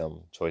say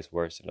some choice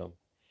words to them.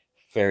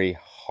 very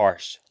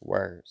harsh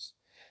words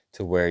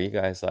to where you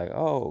guys like,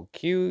 oh,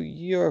 Q,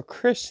 you're a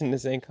Christian.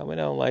 This ain't coming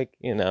out like,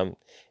 and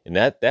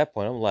at that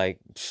point, I'm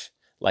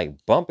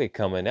like bump it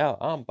coming out.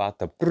 I'm about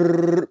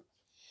to,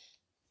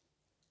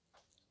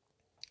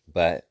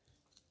 but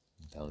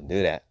don't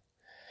do that.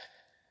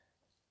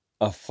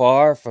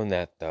 Far from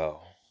that,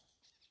 though,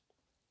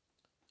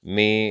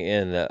 me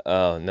and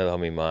another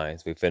homie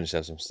Minds, we finished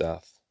up some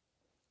stuff.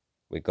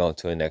 We go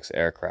to the next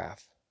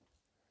aircraft.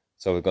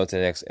 So we go to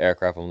the next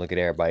aircraft. I'm looking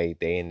at everybody.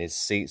 They in their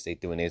seats. They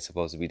doing what they're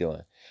supposed to be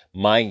doing.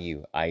 Mind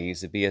you, I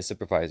used to be a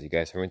supervisor. You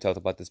guys heard me talk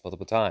about this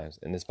multiple times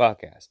in this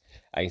podcast.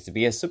 I used to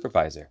be a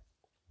supervisor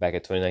back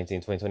in 2019,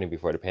 2020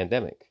 before the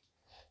pandemic.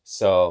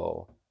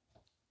 So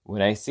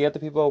when I see other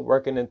people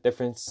working in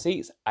different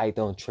seats, I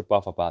don't trip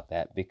off about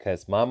that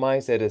because my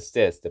mindset is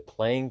this. The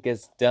plane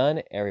gets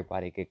done,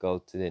 everybody could go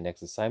to the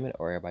next assignment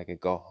or everybody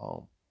could go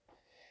home.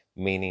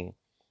 Meaning,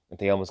 if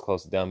they almost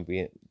close to done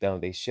with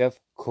their shift,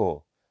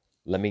 cool.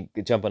 Let me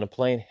jump on a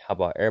plane. How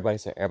about everybody?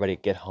 So everybody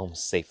get home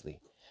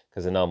safely.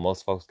 Because I know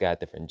most folks got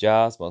different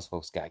jobs. Most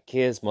folks got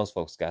kids. Most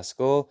folks got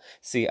school.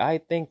 See, I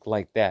think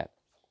like that.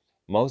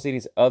 Most of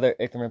these other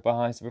ignorant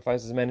behind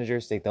supervisors and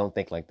managers, they don't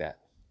think like that.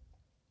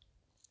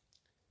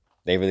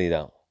 They really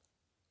don't.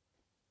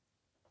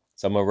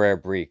 So I'm a rare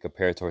breed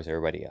compared towards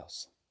everybody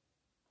else.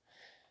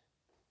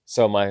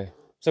 So my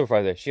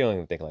supervisor, she don't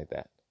even think like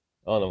that.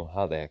 I don't know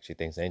how they actually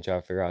thinks. They ain't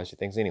trying to figure out how she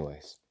thinks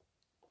anyways.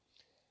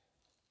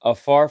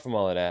 Far from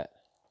all of that,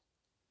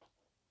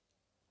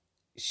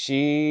 did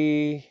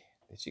she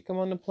come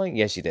on the plane?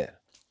 Yes, she did.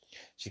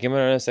 She came on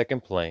a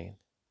second plane.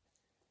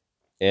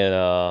 And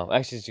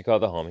actually she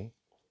called the homie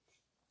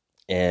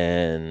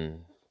and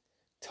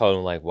told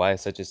him like why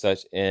such and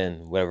such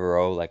in whatever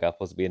row, like I'm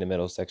supposed to be in the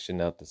middle section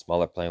of the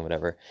smaller plane,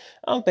 whatever.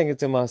 I'm thinking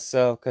to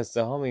myself, because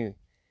the homie,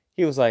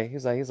 he's like,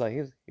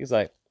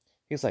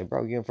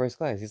 bro, you in first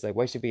class. He's like,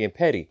 why should be in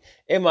petty?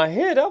 In my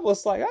head, I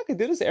was like, I could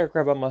do this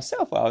aircraft by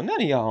myself. None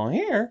of y'all on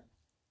here.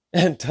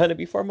 And done it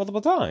before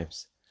multiple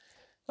times.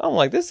 I'm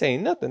like, this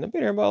ain't nothing. I've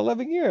been here about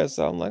 11 years.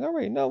 So I'm like, I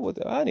already know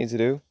what I need to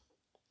do.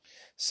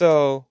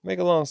 So, make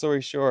a long story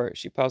short,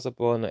 she pops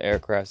up on the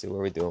aircraft, see what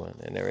we're doing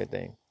and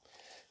everything.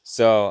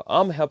 So,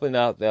 I'm helping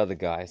out the other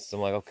guys. So,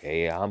 I'm like,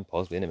 okay, I'm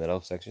supposed to be in the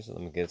middle section, so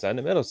let me get inside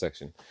the middle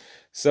section.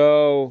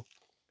 So,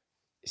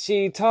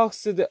 she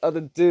talks to the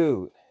other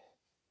dude.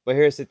 But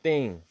here's the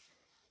thing.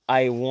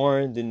 I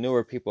warned the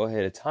newer people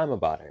ahead of time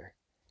about her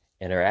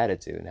and her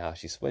attitude and how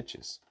she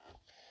switches.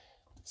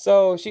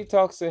 So she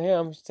talks to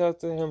him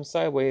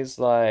sideways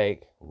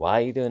like, why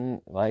you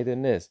doing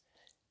this?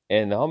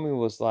 And the homie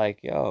was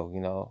like,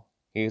 yo,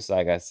 he's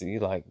like, I see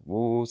like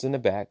wolves in the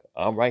back.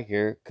 I'm right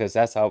here because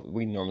that's how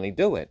we normally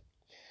do it.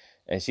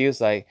 And she was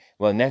like,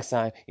 well, next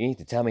time you need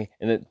to tell me.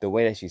 And the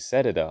way that she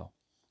said it though,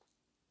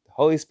 the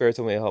Holy Spirit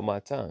told me to hold my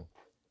tongue.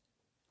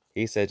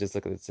 He said, just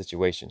look at the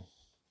situation.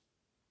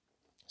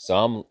 So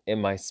I'm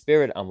in my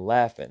spirit, I'm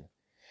laughing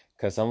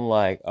because I'm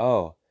like,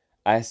 oh,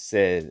 I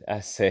said,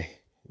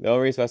 the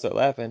only reason I started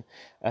laughing,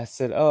 I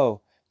said,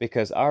 oh,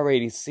 because I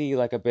already see,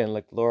 like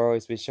Laura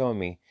always been showing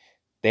me,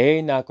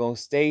 they're not going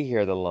to stay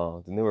here the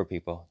long, the newer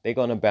people. They're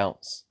going to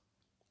bounce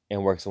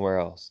and work somewhere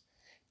else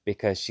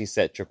because she's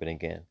set tripping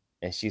again.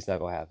 And she's not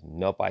going to have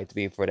nobody to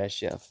be for that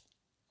shift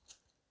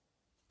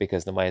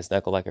because nobody's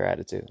not going to like her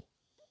attitude.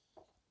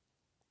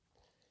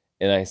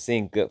 And I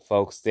seen good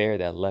folks there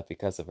that left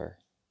because of her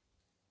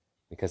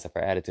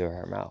attitude or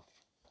her mouth.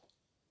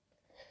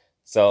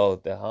 So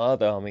the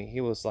other homie,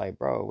 he was like,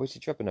 bro, what you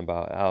tripping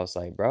about? I was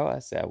like, bro, I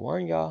said, I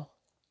warn y'all.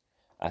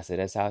 I said,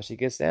 that's how she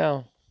gets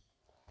down.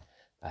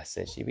 I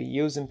said, she be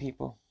using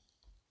people.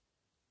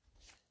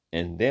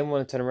 And then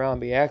want to turn around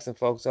and be asking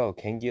folks, oh,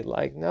 can you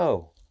like,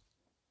 no.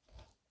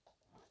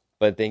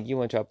 But then you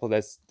want to try to pull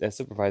that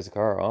supervisor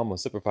car, or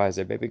almost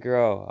supervisor, baby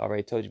girl, I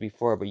already told you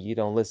before, but you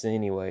don't listen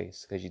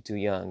anyways, because you're too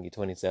young, you're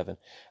 27.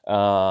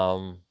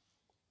 Yeah,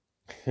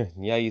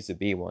 I used to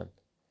be one.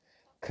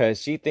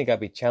 Because she think I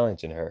be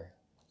challenging her.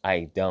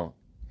 I don't.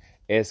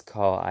 It's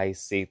called I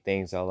see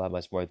things a lot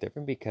much more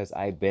different because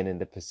I've been in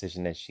the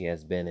position that she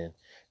has been in.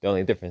 The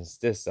only difference is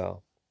this,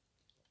 though.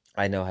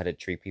 I know how to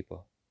treat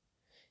people.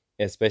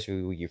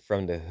 Especially when you're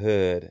from the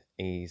hood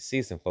and you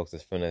see some folks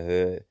that's from the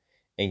hood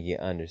and you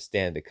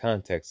understand the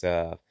context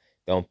of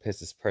don't piss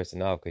this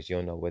person off because you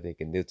don't know what they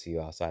can do to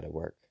you outside of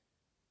work.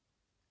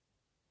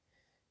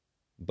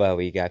 But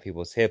when you got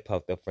people's head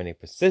puffed up from their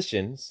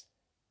positions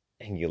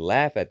and you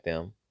laugh at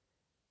them,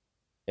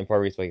 and part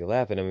of the reason why you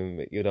laugh at them,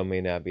 you know, may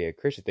not be a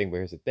Christian thing, but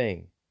here's the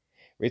thing.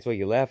 The reason why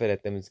you laugh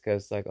at them is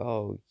because, like,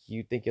 oh,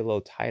 you think your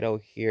little title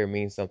here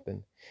means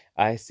something.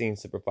 I've seen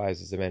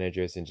supervisors and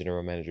managers and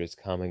general managers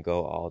come and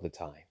go all the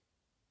time.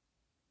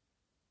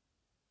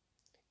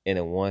 And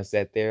then once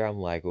that there, I'm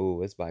like,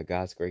 oh, it's by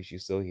God's grace you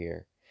still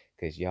here.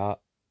 Because y'all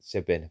should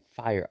have been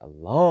fired a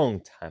long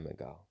time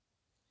ago.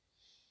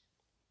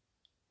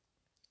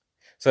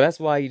 So that's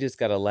why you just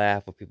got to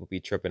laugh when people be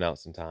tripping out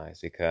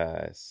sometimes.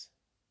 Because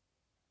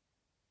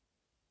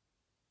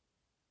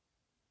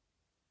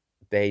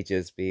they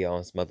just be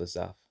on some other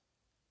stuff.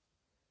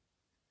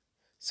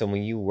 So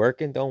when you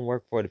working, don't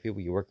work for the people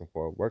you're working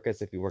for. Work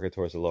as if you're working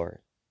towards the Lord.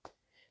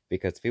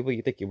 Because the people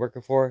you think you're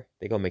working for,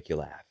 they're going to make you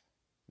laugh.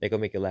 They're going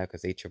to make you laugh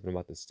because they tripping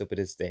about the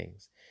stupidest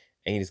things.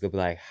 And you just going to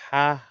be like,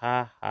 ha,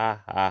 ha,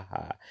 ha, ha,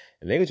 ha.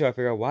 And they're going to try to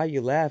figure out why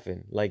you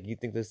laughing. Like, you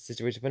think this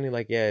situation funny?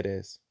 Like, yeah, it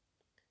is.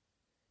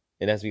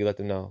 And that's what you let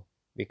them know.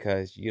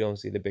 Because you don't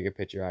see the bigger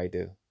picture I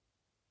do.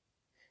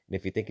 And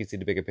if you think you see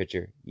the bigger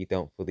picture, you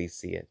don't fully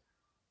see it.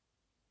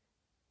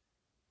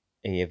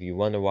 And if you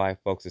wonder why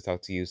folks will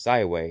talk to you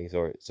sideways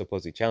or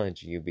supposedly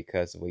challenge you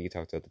because of the way you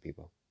talk to other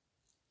people.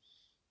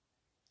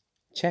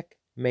 Check,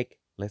 make,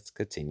 let's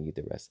continue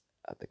the rest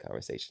of the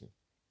conversation.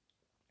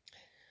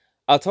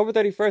 October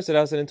 31st,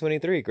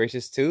 2023,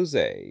 Gracious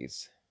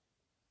Tuesdays.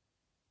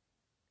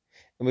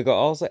 And we can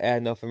also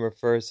add November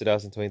 1st,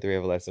 2023,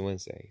 Everlasting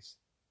Wednesdays.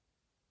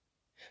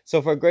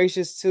 So for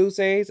Gracious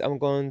Tuesdays, I'm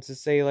going to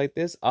say like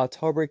this.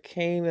 October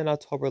came and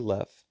October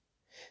left.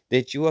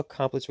 Did you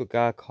accomplish what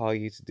God called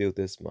you to do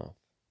this month?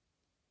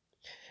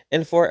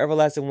 And for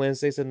Everlasting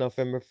Wednesdays of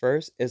November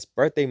 1st, it's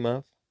birthday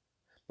month,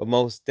 but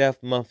most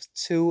deaf month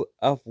 2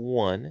 of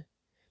 1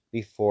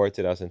 before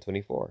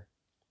 2024.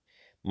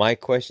 My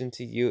question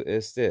to you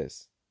is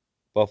this.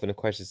 Both of the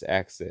questions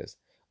ask this.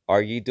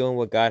 Are you doing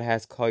what God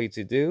has called you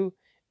to do?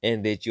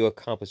 And did you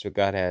accomplish what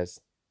God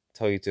has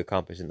told you to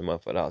accomplish in the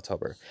month of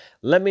October?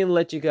 Let me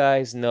let you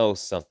guys know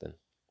something.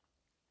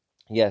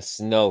 Yes,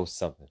 know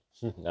something.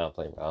 No, I'm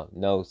playing around.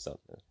 Know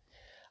something.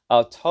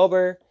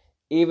 October,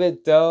 even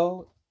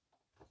though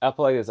I'll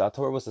play this,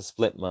 October was a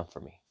split month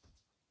for me.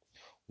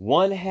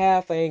 One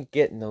half ain't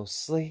getting no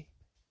sleep.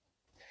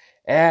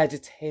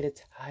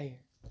 Agitated, tired.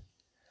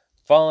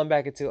 Falling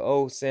back into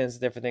old sins,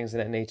 different things of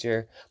that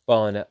nature. But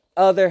on the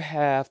other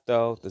half,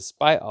 though,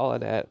 despite all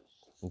of that,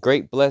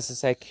 great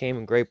blessings had came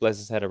and great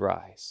blessings had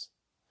arise.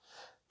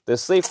 The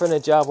sleep from the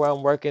job where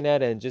I'm working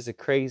at and just the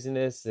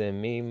craziness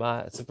and me,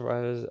 my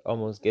supervisors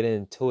almost getting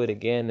into it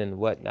again and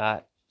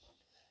whatnot.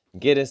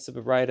 Getting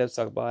super write-ups,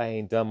 talk about I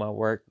ain't done my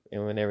work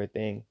and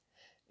everything.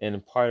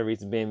 And part of the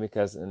reason being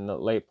because in the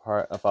late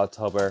part of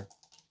October,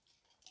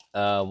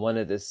 one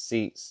of the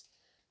seats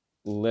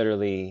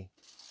literally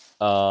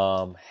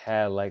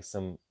had like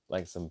some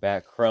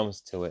bad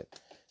crumbs to it.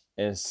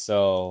 And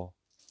so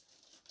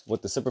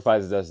what the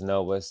supervisor doesn't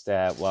know was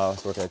that while I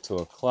was working at 2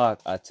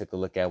 o'clock, I took a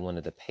look at one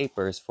of the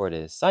papers for the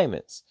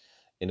assignments.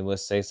 And it would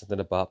say something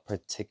about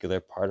particular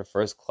part of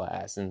first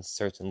class and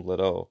certain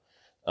little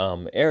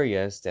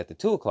areas that the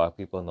 2 o'clock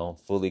people don't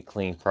fully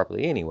clean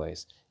properly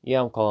anyways.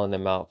 Yeah, I'm calling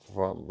them out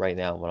from right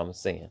now what I'm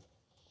saying.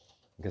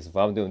 Because if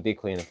I'm doing deep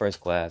clean in first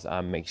class,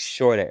 I make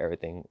sure that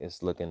everything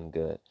is looking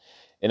good.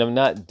 And I'm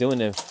not doing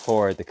it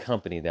for the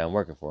company that I'm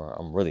working for.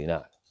 I'm really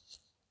not.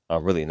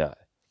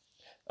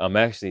 I'm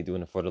actually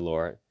doing it for the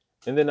Lord.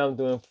 And then I'm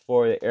doing it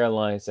for the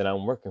airlines that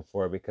I'm working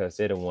for because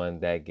they're the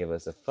one that give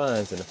us the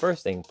funds in the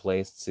first thing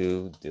place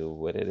to do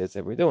what it is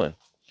that we're doing.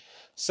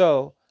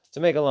 So, to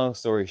make a long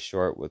story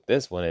short with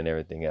this one and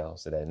everything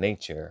else of that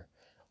nature,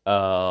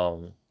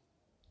 my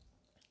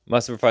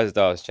supervisor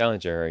thought I was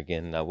challenging her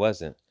again, and I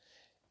wasn't.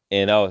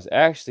 And I was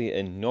actually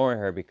ignoring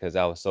her because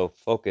I was so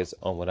focused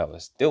on what I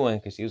was doing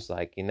because she was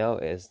like,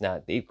 it's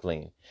not deep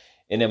clean.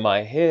 And in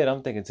my head,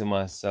 I'm thinking to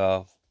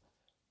myself,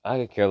 I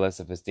could care less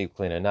if it's deep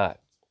clean or not.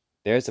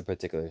 There's a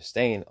particular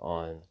stain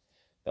on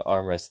the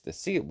armrest of the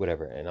seat,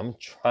 whatever, and I'm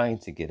trying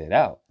to get it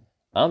out.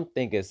 I'm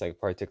thinking it's like a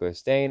particular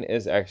stain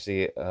is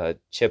actually a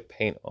chip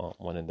paint on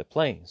one of the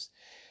planes.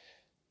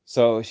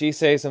 So she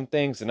says some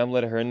things and I'm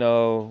letting her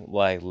know,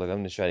 like, look,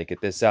 I'm just trying to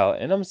get this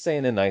out. And I'm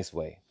saying a nice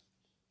way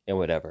and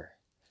whatever.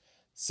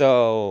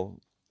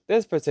 So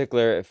this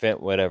particular event,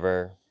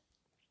 whatever,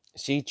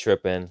 she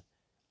tripping.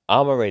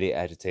 I'm already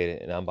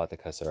agitated and I'm about to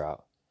cuss her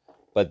out.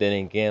 But then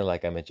again,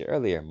 like I mentioned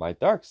earlier, my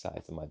dark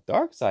side. So my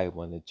dark side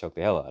wanted to choke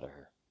the hell out of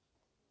her.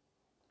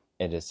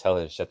 And just tell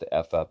her to shut the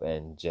F up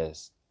and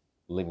just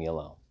leave me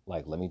alone.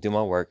 Like, let me do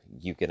my work.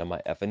 You get on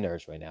my effing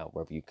nerves right now,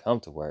 wherever you come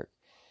to work.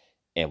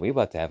 And we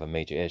about to have a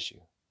major issue.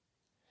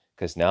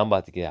 Because now I'm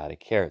about to get out of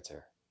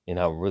character. And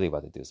I'm really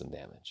about to do some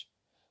damage.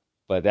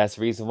 But that's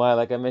the reason why,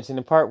 like I mentioned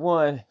in part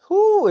 1,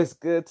 it's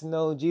good to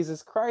know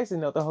Jesus Christ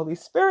and know the Holy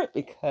Spirit.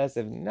 Because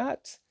if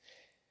not,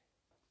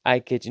 I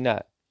kid you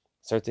not,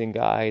 certain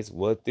guys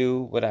will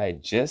do what I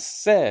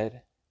just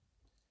said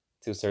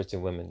to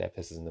certain women that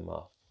pisses them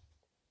off.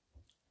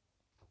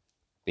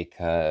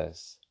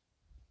 Because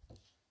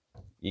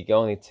you can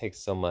only take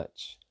so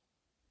much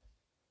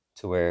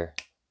to where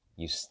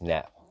you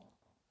snap.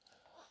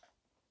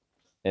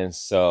 And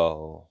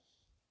so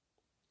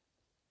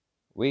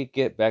we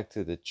get back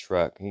to the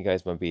truck. You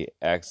guys might be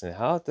asking,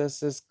 how does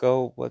this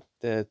go with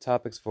the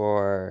topics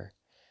for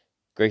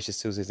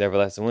Gracious Tuesdays,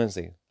 Everlasting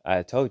Wednesday?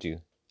 I told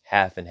you,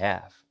 half and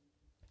half.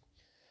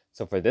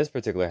 So for this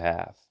particular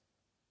half,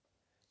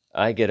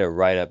 I get a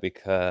write-up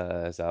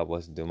because I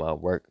wasn't doing my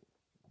work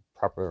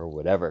proper or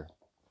whatever.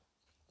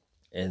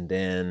 And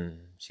then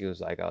she was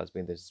like, I was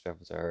being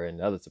disrespectful to her and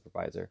the other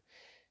supervisor.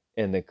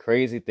 And the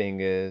crazy thing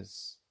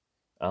is,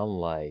 I'm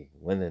like,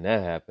 when did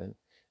that happen?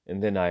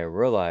 And then I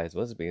realized I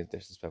wasn't being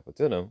disrespectful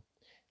to them.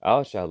 I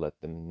was trying to let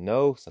them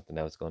know something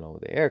that was going on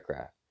with the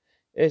aircraft.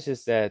 It's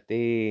just that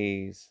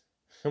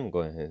I'm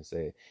going ahead and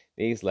say it,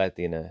 these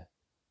Latina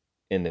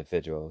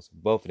individuals,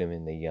 both of them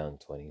in the young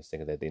 20s,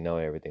 thinking that they know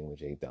everything,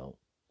 which they don't,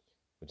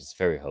 which is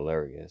very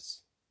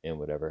hilarious and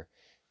whatever.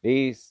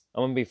 I'm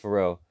going to be for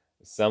real,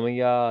 some of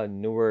y'all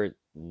newer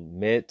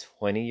mid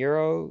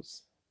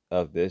 20-year-olds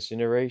of this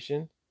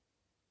generation,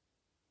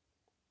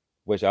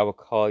 which I would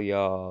call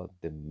y'all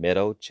the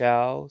middle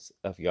childs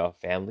of y'all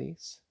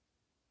families.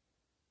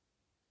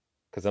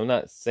 Because I'm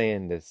not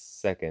saying the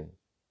second.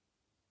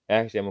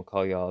 Actually, I'm going to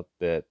call y'all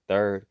the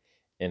third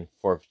and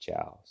fourth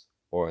childs.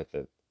 Or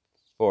the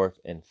fourth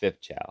and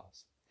fifth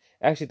childs.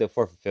 Actually, the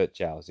fourth and fifth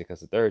childs, because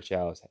the third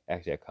childs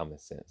actually have common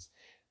sense.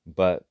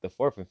 But the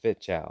fourth and fifth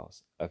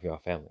childs of your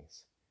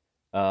families.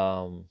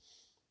 Know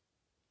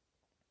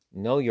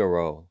your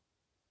role.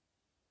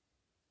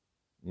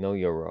 Know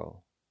your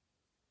role.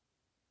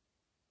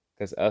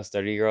 Because us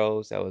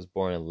 30-year-olds that was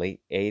born in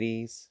late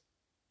 80s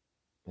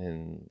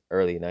and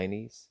early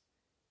 90s,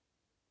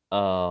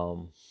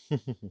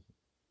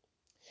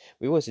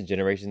 we was a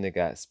generation that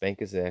got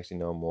spankers that actually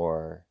know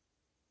more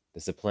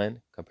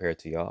discipline compared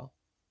to y'all.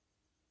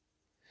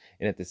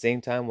 And at the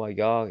same time, while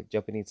y'all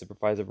jumping in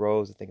supervisor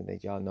roles and thinking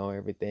that y'all know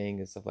everything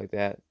and stuff like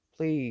that,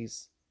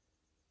 please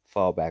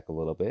fall back a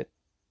little bit.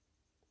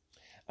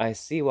 I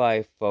see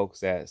why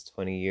folks that's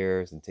 20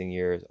 years and 10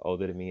 years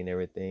older than me and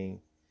everything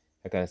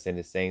are kind of saying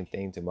the same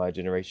thing to my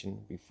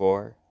generation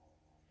before.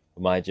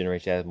 But my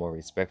generation has more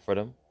respect for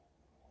them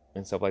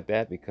and stuff like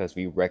that, because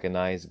we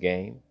recognize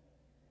game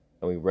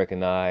and we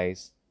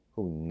recognize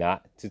who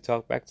not to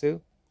talk back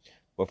to.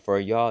 But for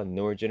y'all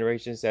newer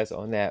generations that's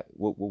on that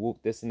whoop, whoop, whoop,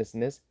 this and this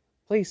and this,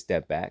 please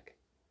step back.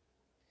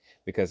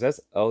 Because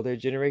us older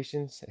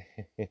generations,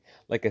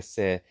 like I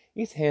said,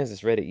 these hands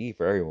is ready to eat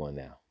for everyone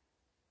now.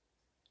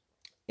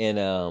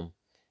 And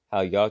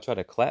how y'all try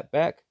to clap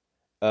back,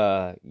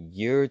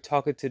 you're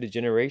talking to the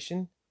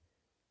generation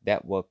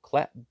that will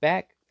clap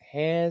back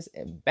hands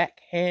and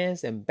back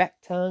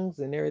tongues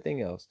and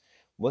everything else.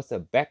 What's a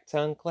back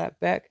tongue clap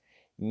back?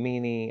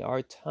 Meaning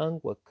our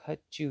tongue will cut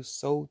you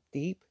so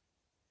deep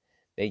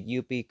that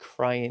you'll be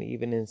crying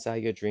even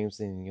inside your dreams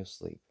and in your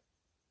sleep.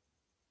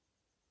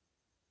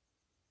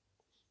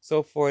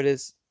 So for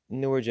this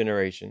newer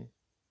generation,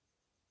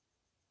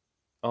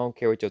 I don't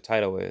care what your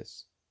title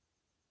is,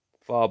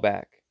 fall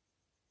back,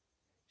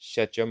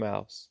 shut your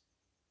mouths,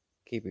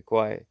 keep it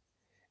quiet.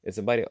 Is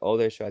somebody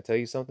older, should I tell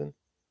you something?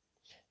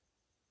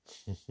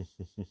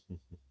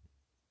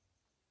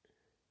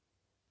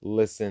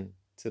 Listen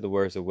to the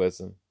words of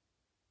wisdom.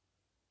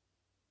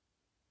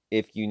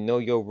 If you know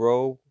your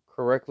role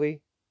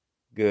correctly,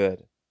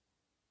 good.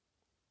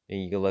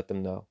 And you can let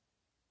them know.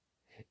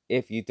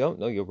 If you don't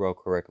know your role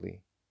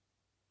correctly,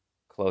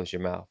 close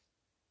your mouth.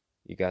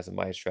 You got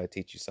somebody try to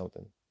teach you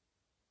something.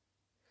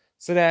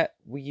 So that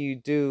when you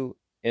do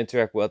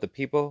interact with other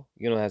people,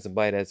 you don't have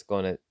somebody that's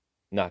going to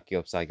knock you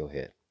upside your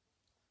head.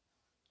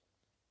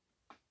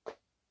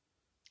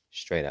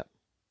 Straight up.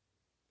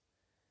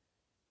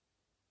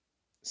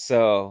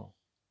 So,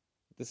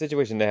 the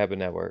situation that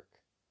happened at work,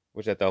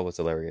 which I thought was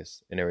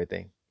hilarious and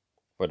everything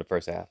for the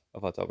first half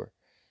of October,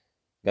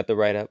 got the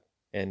write up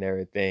and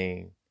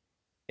everything,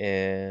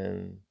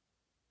 and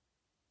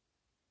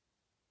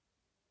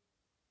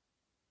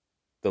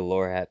the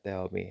Lord had to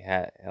help me,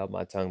 held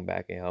my tongue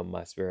back and held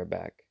my spirit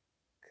back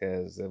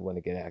because I want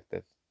to get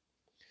active.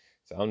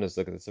 So I'm just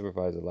looking at the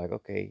supervisor like,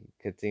 okay,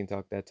 continue to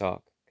talk that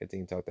talk,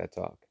 continue to talk that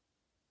talk.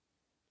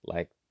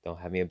 Like, don't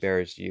have me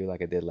embarrass you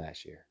like I did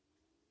last year.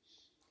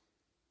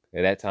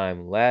 At that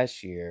time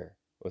last year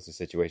was the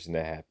situation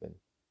that happened.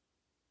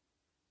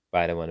 But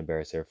I didn't want to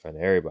embarrass her in front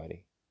of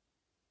everybody.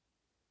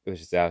 It was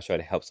just that I was trying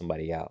to help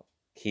somebody out.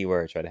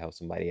 Keyword, try to help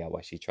somebody out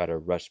while she tried to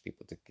rush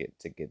people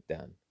to get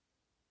done.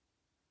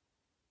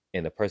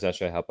 And the person I was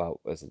trying to help out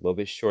was a little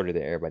bit shorter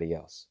than everybody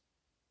else.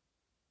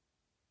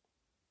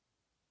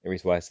 The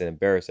reason why I said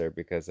embarrass her,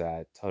 because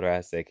I told her,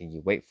 I said, can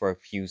you wait for a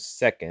few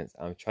seconds?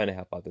 I'm trying to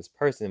help out this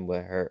person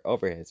with her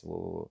overheads.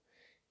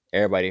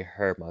 Everybody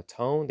heard my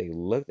tone. They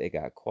looked, they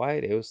got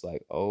quiet. It was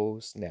like, oh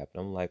snap.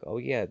 And I'm like, oh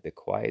yeah, the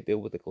quiet deal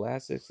with the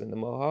glasses and the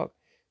mohawk.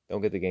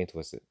 Don't get the game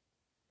twisted.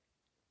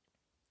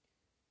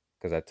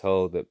 Because I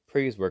told the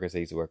previous workers that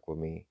used to work with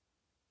me,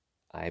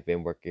 I've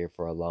been working here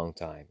for a long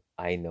time.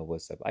 I know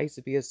what's up. I used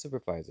to be a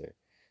supervisor.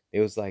 It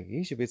was like,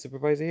 you should be a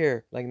supervisor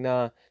here. Like,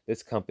 nah,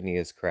 this company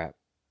is crap.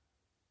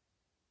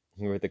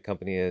 Whoever the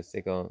company is,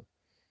 they go.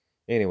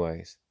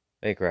 Anyways,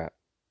 they crap.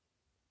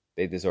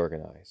 They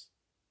disorganized.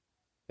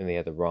 And they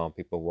had the wrong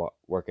people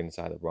working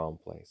inside the wrong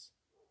place.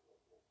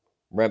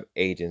 Rep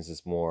agents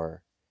is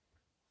more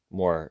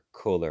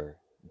cooler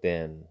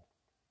than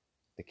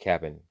the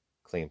cabin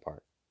clean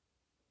part.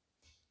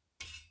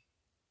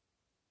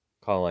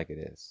 Call it like it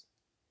is.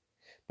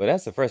 But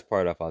that's the first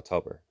part of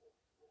October.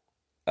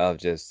 Of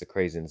just the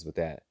craziness with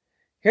that.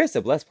 Here's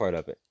the blessed part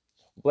of it.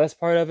 Blessed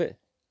part of it.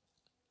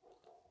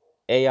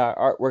 AI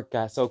artwork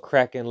got so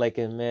cracking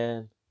laking,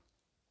 man.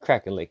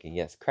 Cracking laking,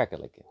 yes, cracking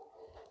laking.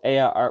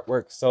 AI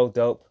artwork so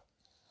dope.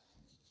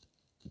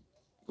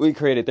 We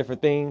created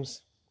different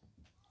themes.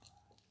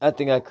 I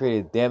think I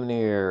created damn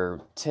near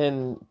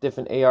 10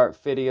 different AR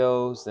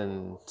videos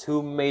and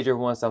 2 major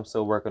ones I'm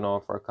still working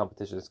on for a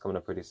competition that's coming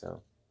up pretty soon.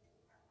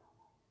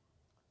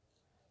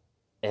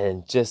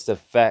 And just the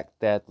fact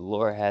that the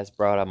Lord has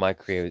brought out my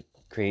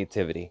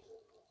creativity.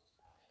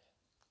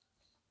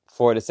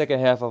 For the second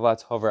half of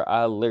October,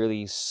 I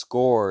literally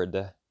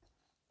scored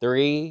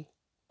 3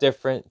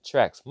 different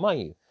tracks.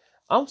 Mind you,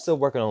 I'm still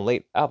working on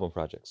late album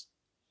projects.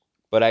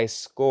 But I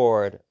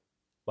scored,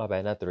 my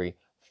bad, not 3,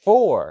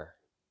 4,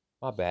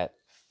 my bad,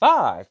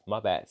 5, my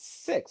bad,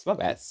 6, my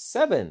bad,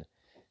 7.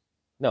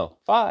 No,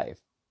 5.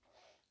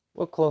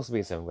 Well, close to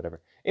being 7, whatever.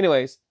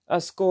 Anyways, I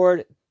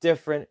scored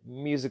different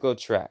musical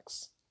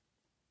tracks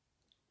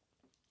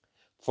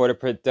for the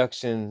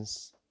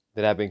productions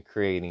that I've been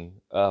creating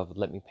of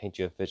Let Me Paint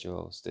You a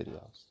Visual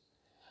Studios.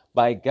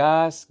 By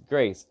God's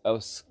grace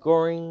of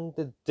scoring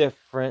the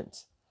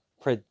different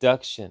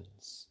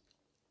productions,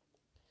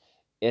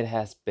 it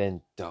has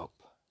been dope.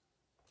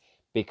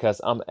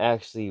 Because I'm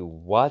actually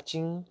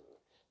watching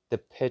the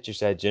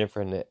pictures that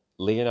Jennifer and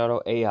Leonardo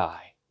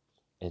AI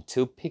and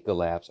 2 Pika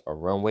Labs or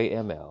Runway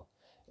ML.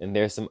 And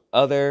there's some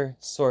other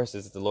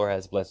sources that the Lord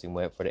has blessed me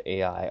with for the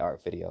AI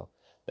art video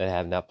that I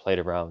have not played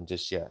around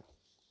just yet.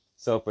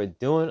 So for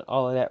doing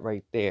all of that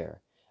right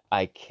there,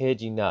 I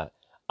kid you not,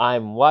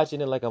 I'm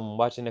watching it like I'm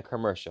watching a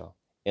commercial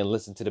and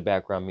listen to the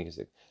background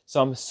music. So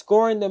I'm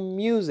scoring the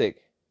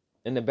music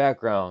in the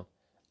background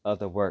of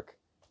the work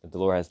that the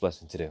Lord has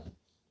blessed me to do.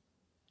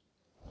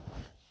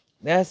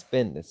 That's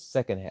been the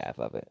second half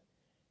of it.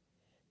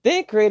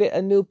 Then created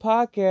a new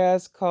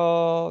podcast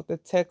called the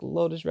Tech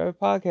Lotus Rabbit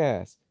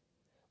Podcast.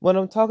 When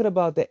I'm talking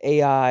about the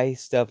AI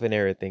stuff and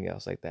everything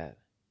else like that.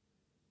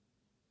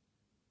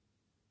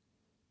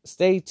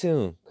 Stay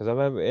tuned, because I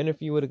remember an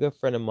interview with a good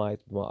friend of mine.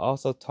 We'll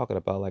also talking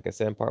about, like I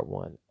said in part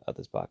 1 of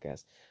this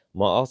podcast,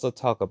 we'll also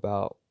talk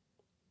about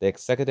the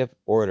executive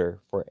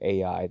order for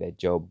AI that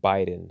Joe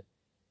Biden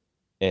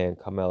and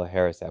Kamala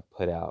Harris have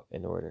put out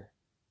in order.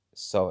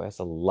 So that's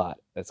a lot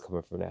that's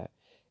coming from that.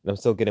 And I'm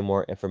still getting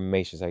more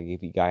information, so I can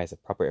give you guys a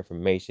proper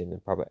information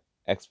and proper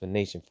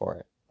explanation for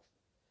it.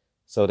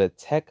 So the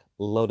Tech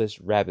Lotus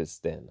Rabbit's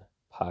Den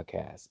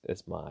podcast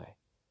is my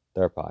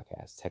third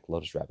podcast, Tech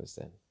Lotus Rabbit's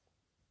Den.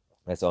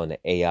 That's on the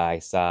AI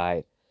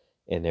side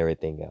and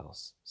everything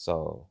else.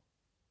 So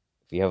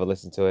if you haven't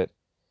listened to it,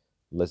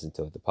 listen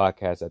to it. The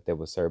podcast that there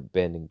with Sir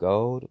Ben and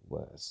Gold it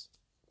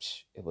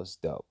was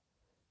dope.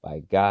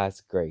 By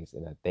God's grace,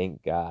 and I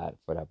thank God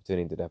for the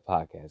opportunity to do that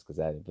podcast, because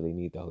I really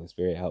need the Holy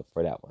Spirit help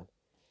for that one.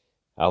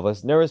 I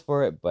was nervous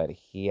for it, but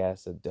he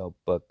has a dope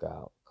book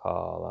out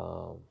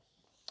called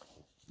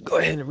go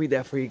ahead and read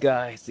that for you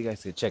guys so you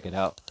guys can check it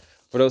out.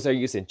 For those that are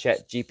using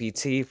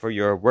ChatGPT for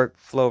your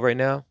workflow right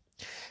now,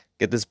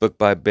 get this book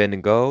by Ben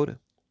and Gold.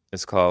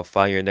 It's called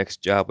Find Your Next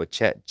Job with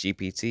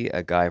ChatGPT,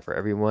 a guide for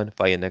everyone.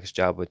 Find Your Next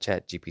Job with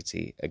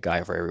ChatGPT, a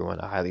guide for everyone.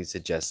 I highly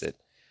suggest it.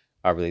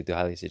 I really do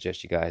highly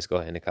suggest you guys go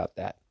ahead and cop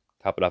that.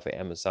 Cop it off of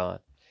Amazon.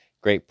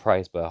 Great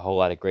price, but a whole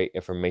lot of great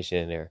information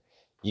in there.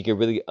 You can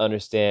really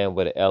understand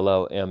what an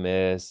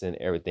LLM is and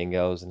everything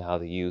else and how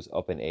to use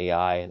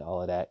OpenAI and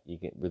all of that. You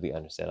can really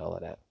understand all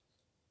of that.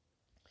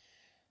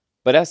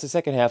 But that's the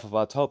second half of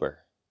October.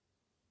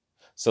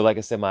 So like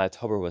I said, my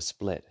October was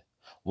split.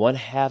 One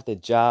half the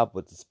job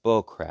with this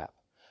bull crap.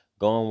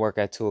 Go and work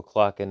at 2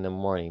 o'clock in the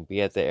morning.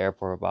 Be at the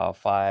airport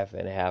about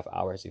 5.5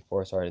 hours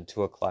before starting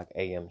 2 o'clock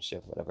a.m.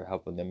 shift, whatever,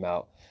 helping them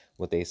out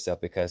with their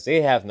stuff because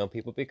they have no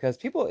people, because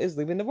people is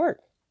leaving to work.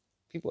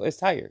 People is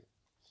tired.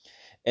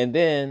 And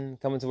then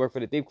coming to work for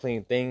the deep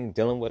clean thing,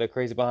 dealing with a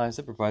crazy behind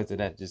supervisor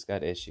that just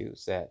got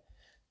issues that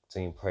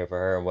continue to pray for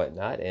her and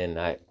whatnot. And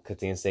I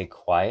continue to stay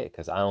quiet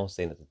because I don't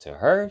say nothing to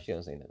her. She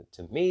don't say nothing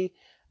to me.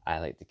 I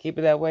like to keep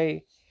it that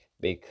way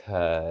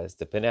because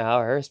depending on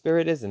how her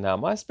spirit is and how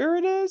my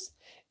spirit is,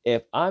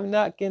 if I'm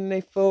not getting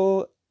my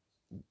full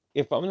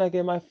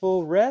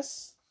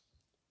rest,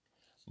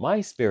 my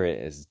spirit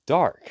is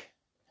dark.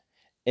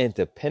 And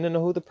depending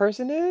on who the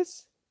person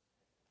is,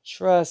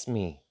 trust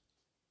me,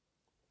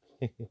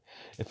 if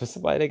it's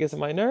somebody that gets on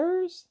my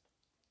nerves,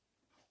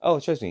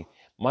 trust me,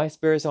 my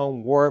spirit's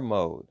on war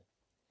mode.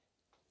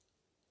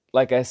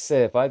 Like I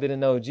said, if I didn't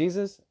know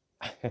Jesus,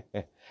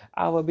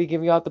 I would be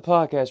giving you out the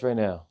podcast right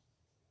now.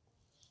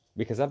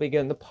 Because I'd be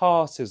getting the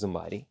pause to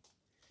somebody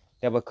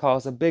that would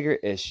cause a bigger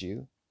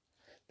issue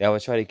that I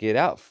would try to get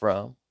out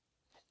from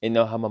and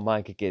know how my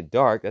mind could get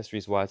dark. That's the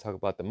reason why I talk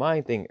about the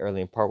mind thing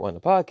early in part 1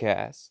 of the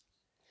podcast.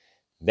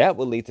 That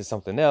would lead to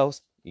something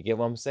else. You get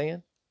what I'm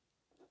saying?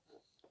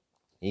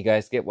 You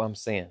guys get what I'm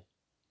saying?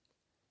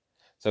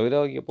 So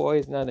though your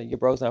bro's not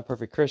a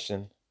perfect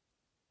Christian,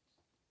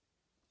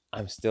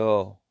 I'm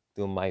still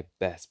doing my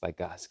best by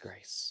God's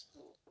grace.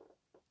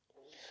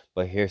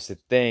 But here's the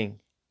thing.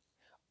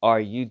 Are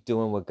you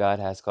doing what God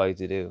has called you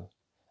to do?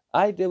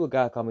 I did what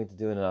God called me to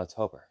do in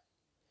October.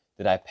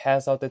 Did I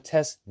pass out the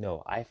test?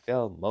 No, I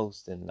failed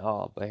most and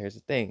all. But here's the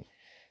thing.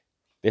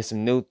 There's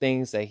some new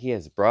things that he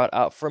has brought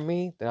out for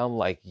me that I'm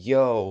like,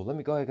 yo, let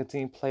me go ahead and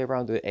continue to play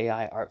around with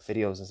AI art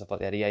videos and stuff like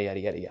that. Yada, yada,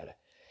 yada, yada.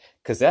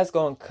 Because that's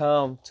going to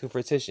come to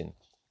fruition.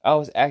 I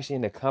was actually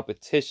in a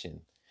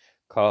competition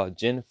called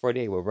Gen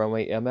 48 with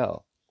Runway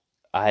ML.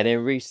 I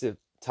didn't reach the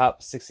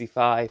top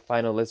 65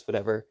 finalists,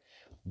 whatever.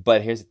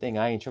 But here's the thing,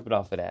 I ain't tripping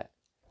off of that.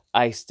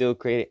 I still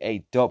created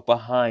a dope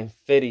behind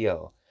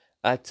video.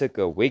 I took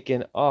a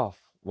weekend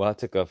off. Well, I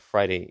took a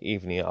Friday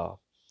evening off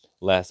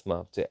last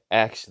month to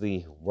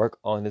actually work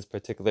on this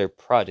particular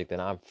project that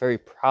I'm very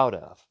proud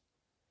of.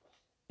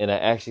 And I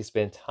actually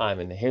spent time.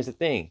 And here's the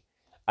thing,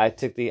 I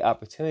took the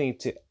opportunity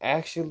to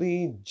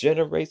actually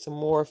generate some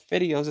more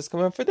videos that's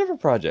coming for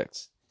different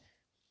projects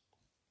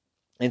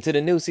into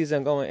the new season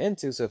I'm going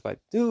into. So if I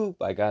do,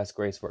 by God's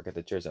grace, work at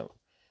the church,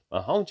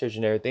 my home church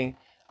and everything,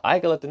 I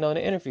can let them know in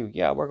the interview,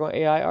 yeah, I work on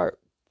AI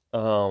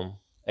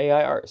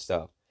art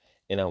stuff.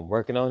 And I'm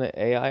working on an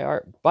AI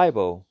art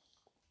Bible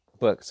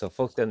book. So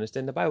folks can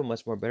understand the Bible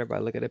much more better by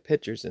looking at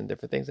pictures and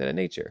different things of that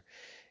nature.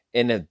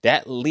 And if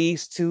that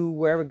leads to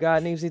wherever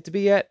God needs it to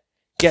be at,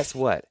 guess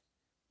what?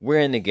 We're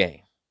in the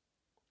game.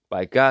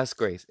 By God's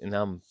grace. And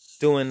I'm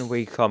doing what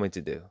He called me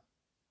to do.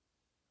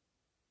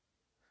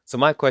 So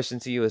my question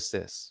to you is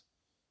this.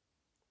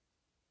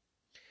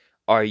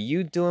 Are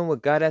you doing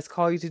what God has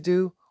called you to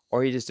do,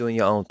 or are you just doing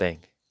your own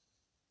thing?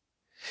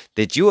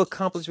 Did you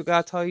accomplish what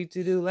God told you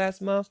to do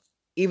last month?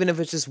 Even if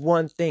it's just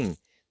one thing.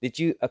 Did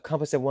you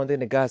accomplish that one thing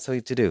that God told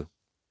you to do?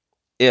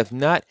 If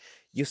not,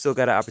 you still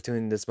got an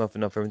opportunity this month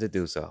enough for Him to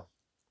do so.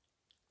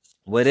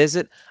 What is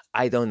it?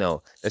 I don't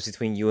know. That's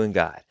between you and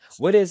God.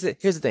 What is it?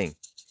 Here's the thing.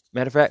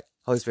 Matter of fact,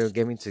 Holy Spirit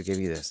gave me to give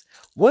you this.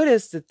 What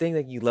is the thing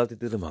that you love to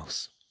do the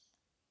most?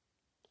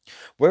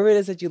 Wherever it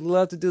is that you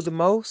love to do the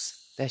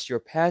most, that's your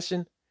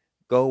passion.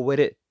 Go with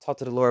it. Talk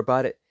to the Lord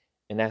about it.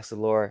 And ask the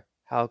Lord,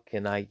 how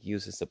can I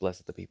use this to bless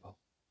the people?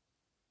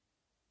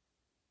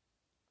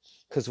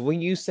 Because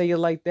when you say it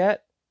like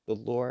that, the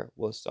Lord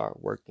will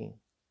start working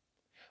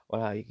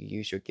on how you can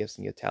use your gifts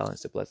and your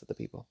talents to bless the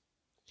people.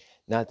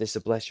 Not just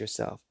to bless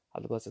yourself, how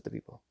to bless other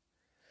people.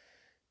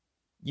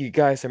 You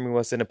guys heard me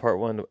once in part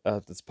 1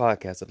 of this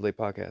podcast, of the late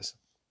podcast.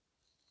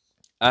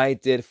 I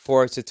did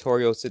 4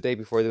 tutorials today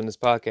before doing this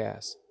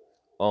podcast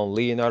on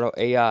Leonardo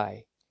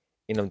AI.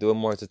 And I'm doing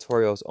more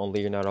tutorials on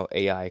Leonardo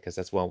AI because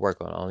that's what I'm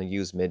working on. I only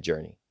use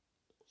Midjourney.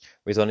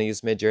 We only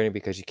use Midjourney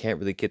because you can't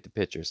really get the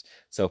pictures.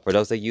 So for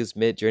those that use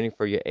Midjourney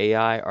for your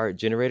AI art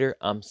generator,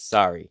 I'm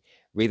sorry.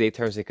 Read their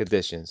terms and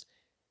conditions.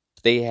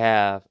 They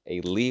have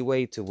a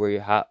leeway to where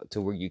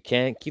you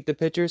can keep the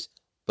pictures,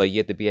 but you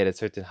have to be at a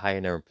certain higher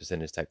number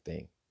percentage type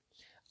thing.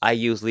 I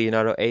use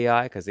Leonardo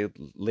AI because they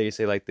literally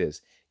say like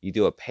this. You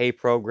do a pay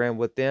program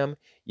with them,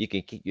 you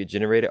can keep your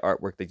generated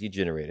artwork that you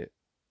generated.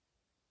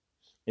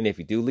 And if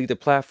you do leave the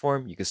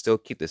platform, you can still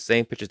keep the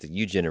same pictures that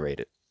you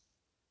generated.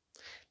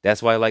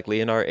 That's why I like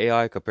Leonardo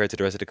AI compared to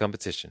the rest of the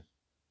competition.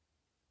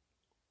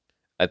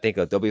 I think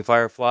Adobe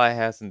Firefly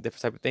has some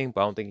different type of thing,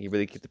 but I don't think you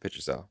really keep the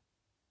pictures out.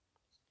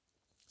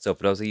 So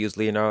for those who use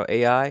Leonardo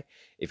AI,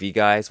 if you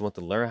guys want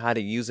to learn how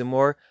to use it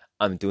more,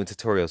 I'm doing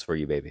tutorials for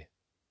you, baby.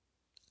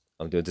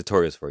 I'm doing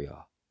tutorials for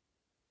y'all.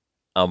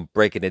 I'm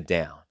breaking it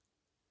down.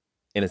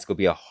 And it's going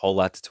to be a whole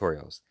lot of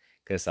tutorials.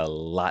 Because it's a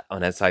lot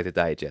on that side to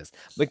digest.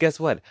 But guess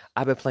what?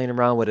 I've been playing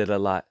around with it a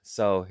lot.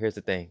 So here's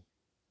the thing.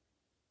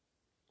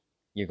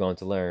 You're going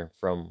to learn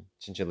from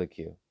Chinchilla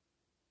Q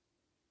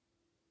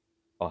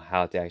on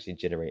how to actually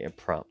generate and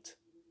prompt.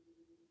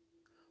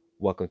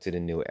 Welcome to the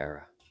new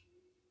era.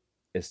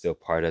 It's still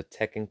part of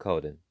tech and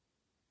coding,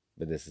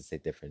 but this is a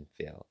different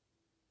field.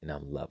 And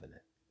I'm loving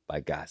it, by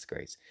God's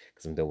grace,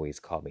 because I'm doing what He's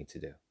called me to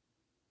do.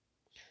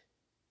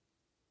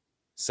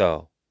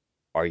 So,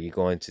 are you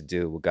going to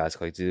do what God's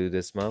called you to do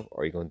this month,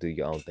 or are you going to do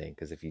your own thing?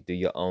 Because if you do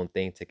your own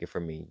thing, take it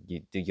from me.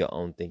 You do your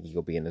own thing, you're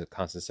going to be in a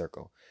constant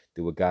circle.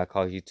 Do what God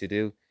calls you to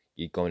do,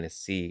 you're going to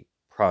see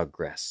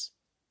progress.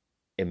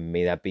 It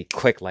may not be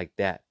quick like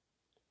that,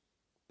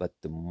 but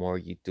the more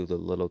you do the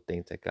little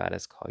things that God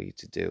has called you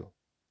to do,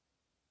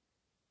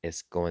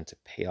 it's going to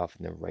pay off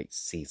in the right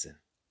season.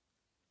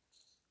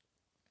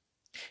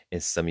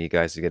 And some of you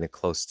guys are getting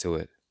close to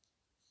it.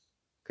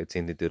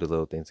 Continue to do the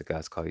little things that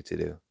God's called you to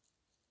do.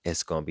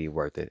 It's going to be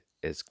worth it.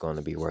 It's going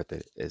to be worth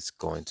it. It's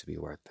going to be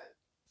worth it.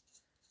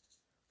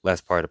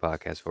 Last part of the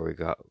podcast before we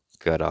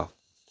got off.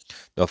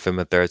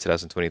 November 3rd,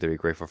 2023,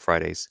 Grateful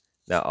Fridays.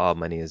 Not all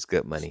money is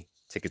good money.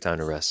 Take your time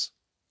to rest.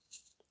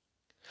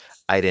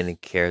 I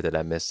didn't care that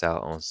I missed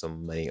out on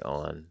some money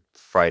on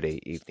Friday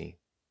evening.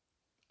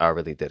 I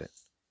really didn't.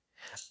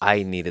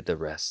 I needed the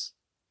rest.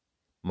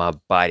 My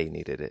body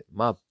needed it.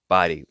 My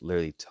body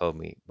literally told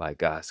me, by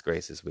God's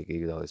grace this week,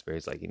 even though His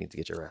Spirit's like, you need to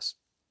get your rest.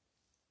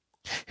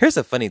 Here's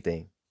a funny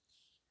thing.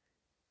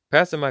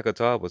 Pastor Michael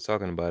Todd was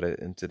talking about it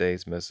in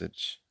today's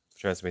message,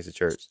 Transformation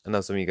Church. I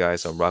know some of you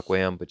guys don't rock with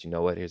him, but you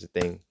know what? Here's the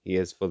thing. He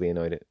is fully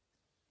anointed.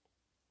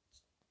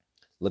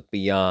 Look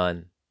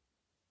beyond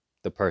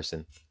the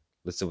person.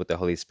 Listen to what the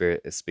Holy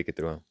Spirit is speaking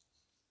through him.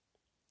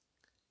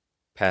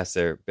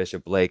 Pastor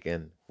Bishop Blake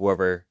and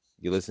whoever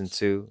you listen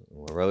to,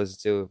 whoever I listen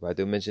to, if I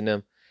do mention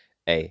them,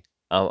 hey,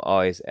 I'm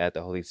always at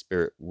the Holy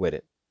Spirit with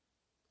it.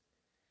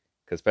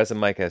 Because Pastor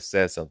Mike has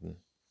said something.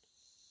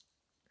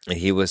 And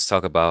he was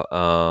talking about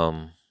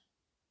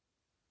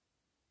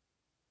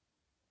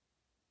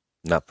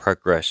not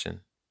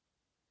progression,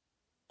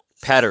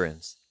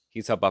 patterns.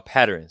 He talked about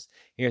patterns.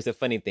 Here's the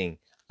funny thing.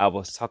 I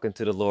was talking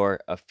to the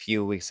Lord a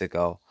few weeks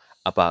ago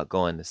about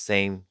going the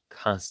same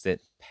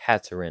constant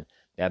pattern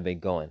that I've been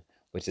going,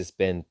 which has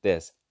been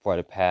this for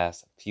the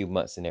past few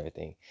months and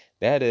everything.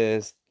 That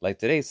is, like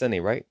today's Sunday,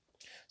 right?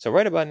 So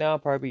right about now, I'll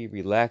probably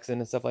be relaxing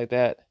and stuff like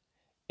that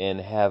and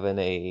having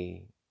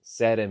a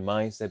saddened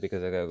mindset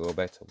because I gotta go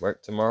back to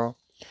work tomorrow.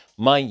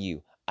 Mind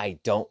you, I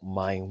don't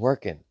mind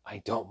working.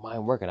 I don't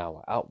mind working. I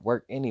will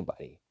outwork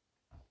anybody.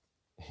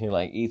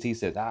 Like ET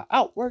says, I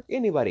outwork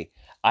anybody.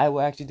 I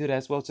will actually do that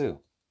as well too.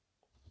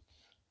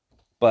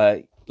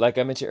 But like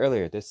I mentioned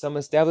earlier, there's some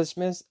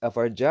establishments of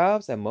our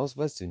jobs that most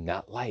of us do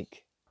not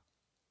like.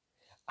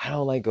 I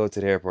don't like going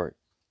to the airport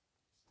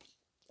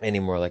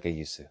anymore like I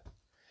used to.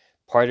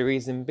 Part of the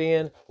reason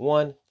being,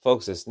 one,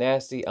 folks, it's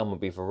nasty. I'm gonna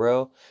be for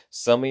real.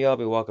 Some of y'all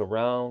be walking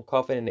around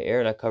coughing in the air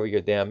and I cover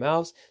your damn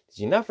mouths.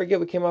 Did you not forget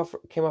what came out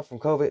from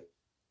COVID?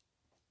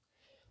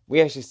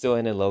 We actually still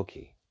in it low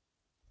key.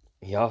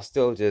 Y'all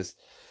still just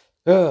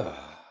ugh.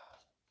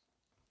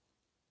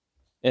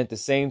 And at the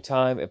same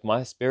time, if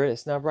my spirit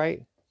is not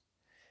right,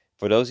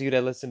 for those of you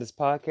that listen to this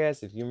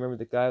podcast, if you remember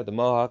the guy with the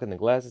mohawk and the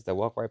glasses that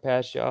walked right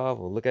past y'all,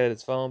 will look at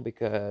his phone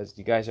because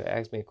you guys are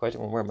asking me a question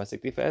when we're at my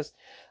 60 fest.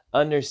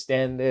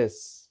 Understand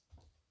this.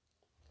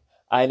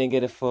 I didn't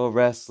get a full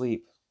rest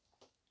sleep.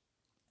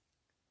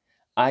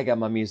 I got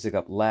my music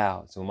up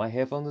loud, so when my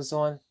headphones is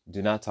on,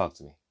 do not talk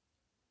to me.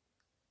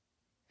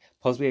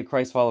 Supposed to be a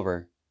Christ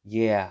follower.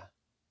 Yeah.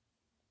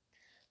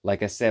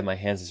 Like I said, my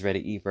hands is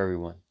ready to eat for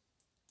everyone.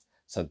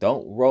 So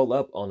don't roll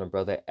up on a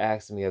brother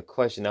asking me a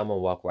question. I'm going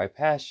to walk right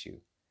past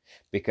you.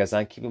 Because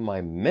I'm keeping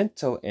my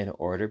mental in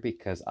order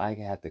because I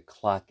have to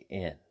clock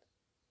in.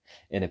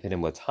 And depending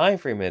on what time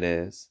frame it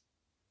is,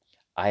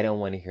 I don't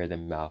want to hear the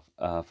mouth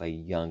of a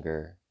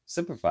younger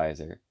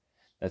supervisor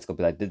that's going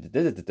to be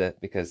like,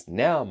 because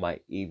now my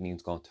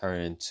evening's going to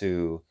turn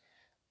into,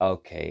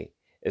 okay,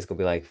 it's going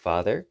to be like,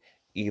 Father,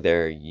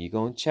 either you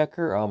going to check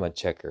her or I'm going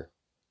to check her.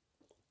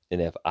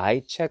 And if I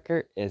check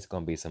her, it's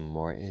going to be some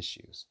more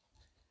issues.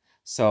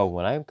 So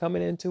when I'm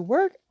coming into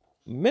work,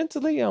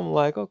 mentally, I'm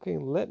like, okay,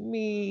 let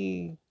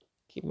me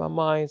keep my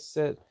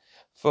mindset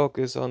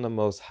focused on the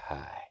Most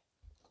High.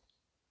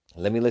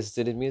 Let me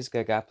listen to the music.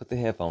 I got to put the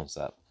headphones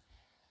up.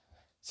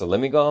 So let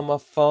me go on my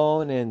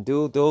phone and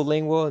do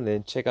Duolingo and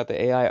then check out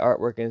the AI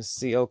artwork and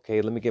see,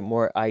 okay, let me get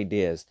more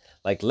ideas.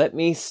 Like, let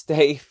me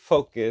stay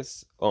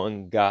focused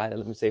on God and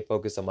let me stay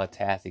focused on my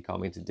task He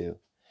called me to do.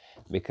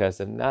 Because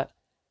if not,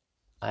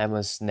 I'm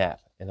a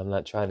snap and I'm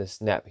not trying to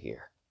snap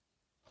here.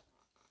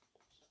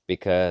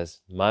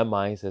 Because my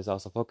mind says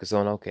also focus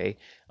on, okay,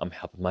 I'm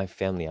helping my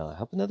family out,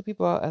 helping other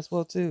people out as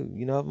well too.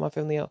 You know, helping my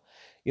family out.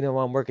 You know,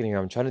 while I'm working here,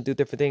 I'm trying to do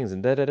different things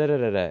and da da da da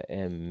da da.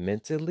 And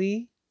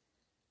mentally,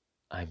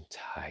 I'm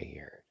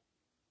tired.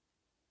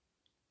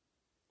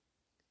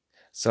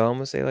 So I'm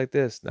gonna say like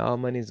this: not all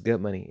money is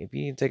good money. If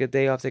you can take a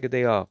day off, take a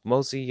day off.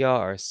 Most of y'all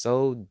are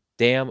so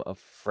damn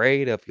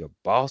afraid of your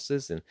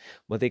bosses and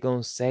what they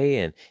gonna say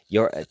and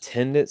your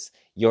attendance.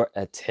 Your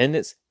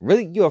attendance?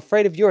 Really? You're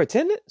afraid of your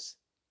attendance?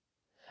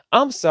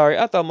 I'm sorry.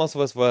 I thought most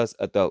of us was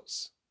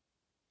adults.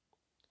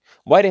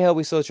 Why the hell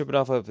we still tripping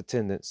off of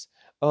attendance?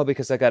 Oh,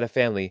 because I got a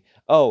family.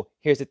 Oh,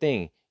 here's the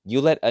thing.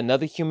 You let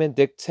another human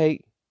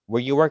dictate where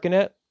you're working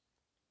at?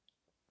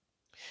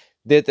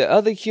 Did the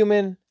other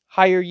human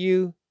hire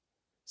you,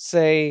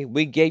 say,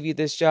 we gave you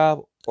this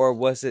job, or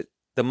was it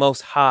the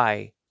Most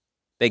High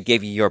that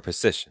gave you your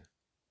position?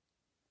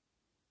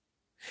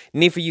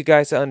 Need for you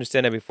guys to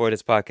understand that before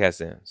this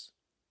podcast ends.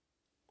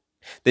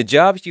 The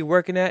jobs you're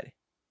working at,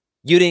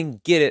 you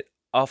didn't get it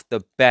off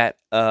the bat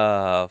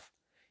of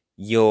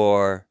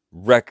your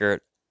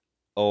record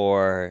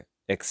or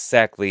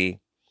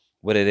exactly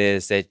what it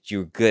is that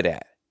you're good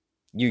at.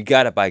 You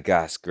got it by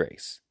God's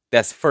grace.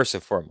 That's first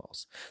and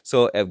foremost.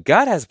 So if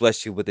God has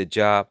blessed you with a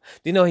job,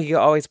 you know He can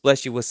always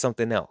bless you with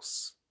something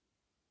else.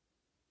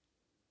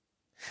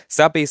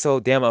 Stop being so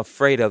damn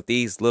afraid of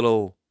these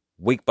little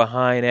weak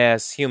behind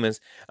ass humans.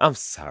 I'm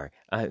sorry.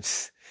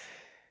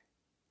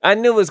 I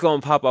knew it was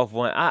gonna pop off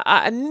one.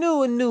 I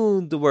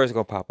knew the words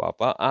were gonna pop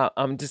off.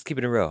 I'm just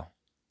keeping it real.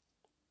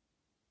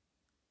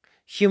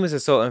 Humans are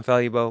so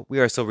infallible. We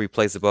are so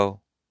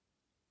replaceable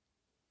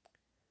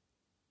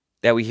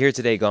that we here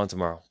today, gone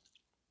tomorrow.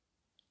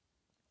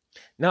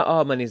 Not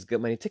all money is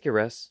good money. Take your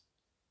rest.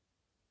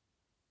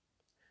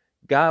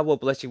 God will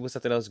bless you with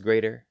something else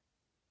greater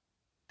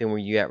than where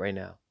you at right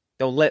now.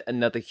 Don't let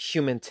another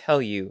human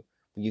tell you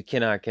what you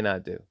cannot or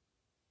cannot do.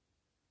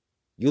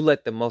 You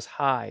let the Most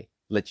High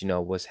let you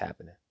know what's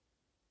happening.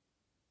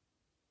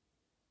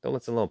 Don't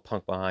let some little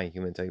punk behind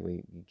human tell you what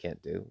you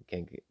can't do. You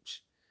can't get.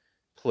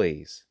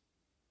 Please.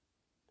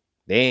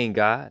 They ain't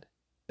God.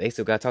 They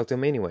still got to talk to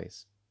Him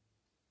anyways.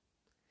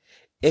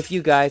 If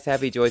you guys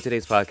have enjoyed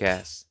today's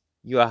podcast,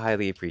 you are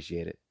highly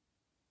appreciated.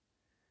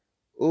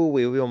 Ooh,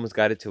 we almost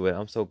got into it.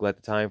 I'm so glad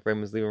the time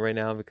frame is leaving right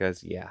now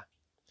because, yeah.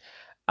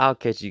 I'll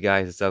catch you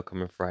guys this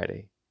upcoming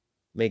Friday.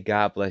 May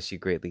God bless you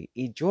greatly.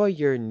 Enjoy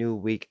your new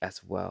week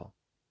as well.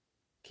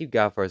 Keep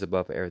God first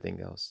above everything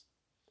else.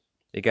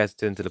 You guys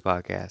tune into the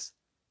podcast.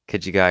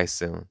 Catch you guys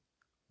soon.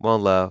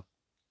 One love.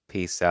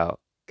 Peace out.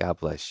 God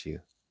bless you.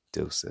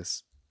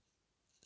 Deuces.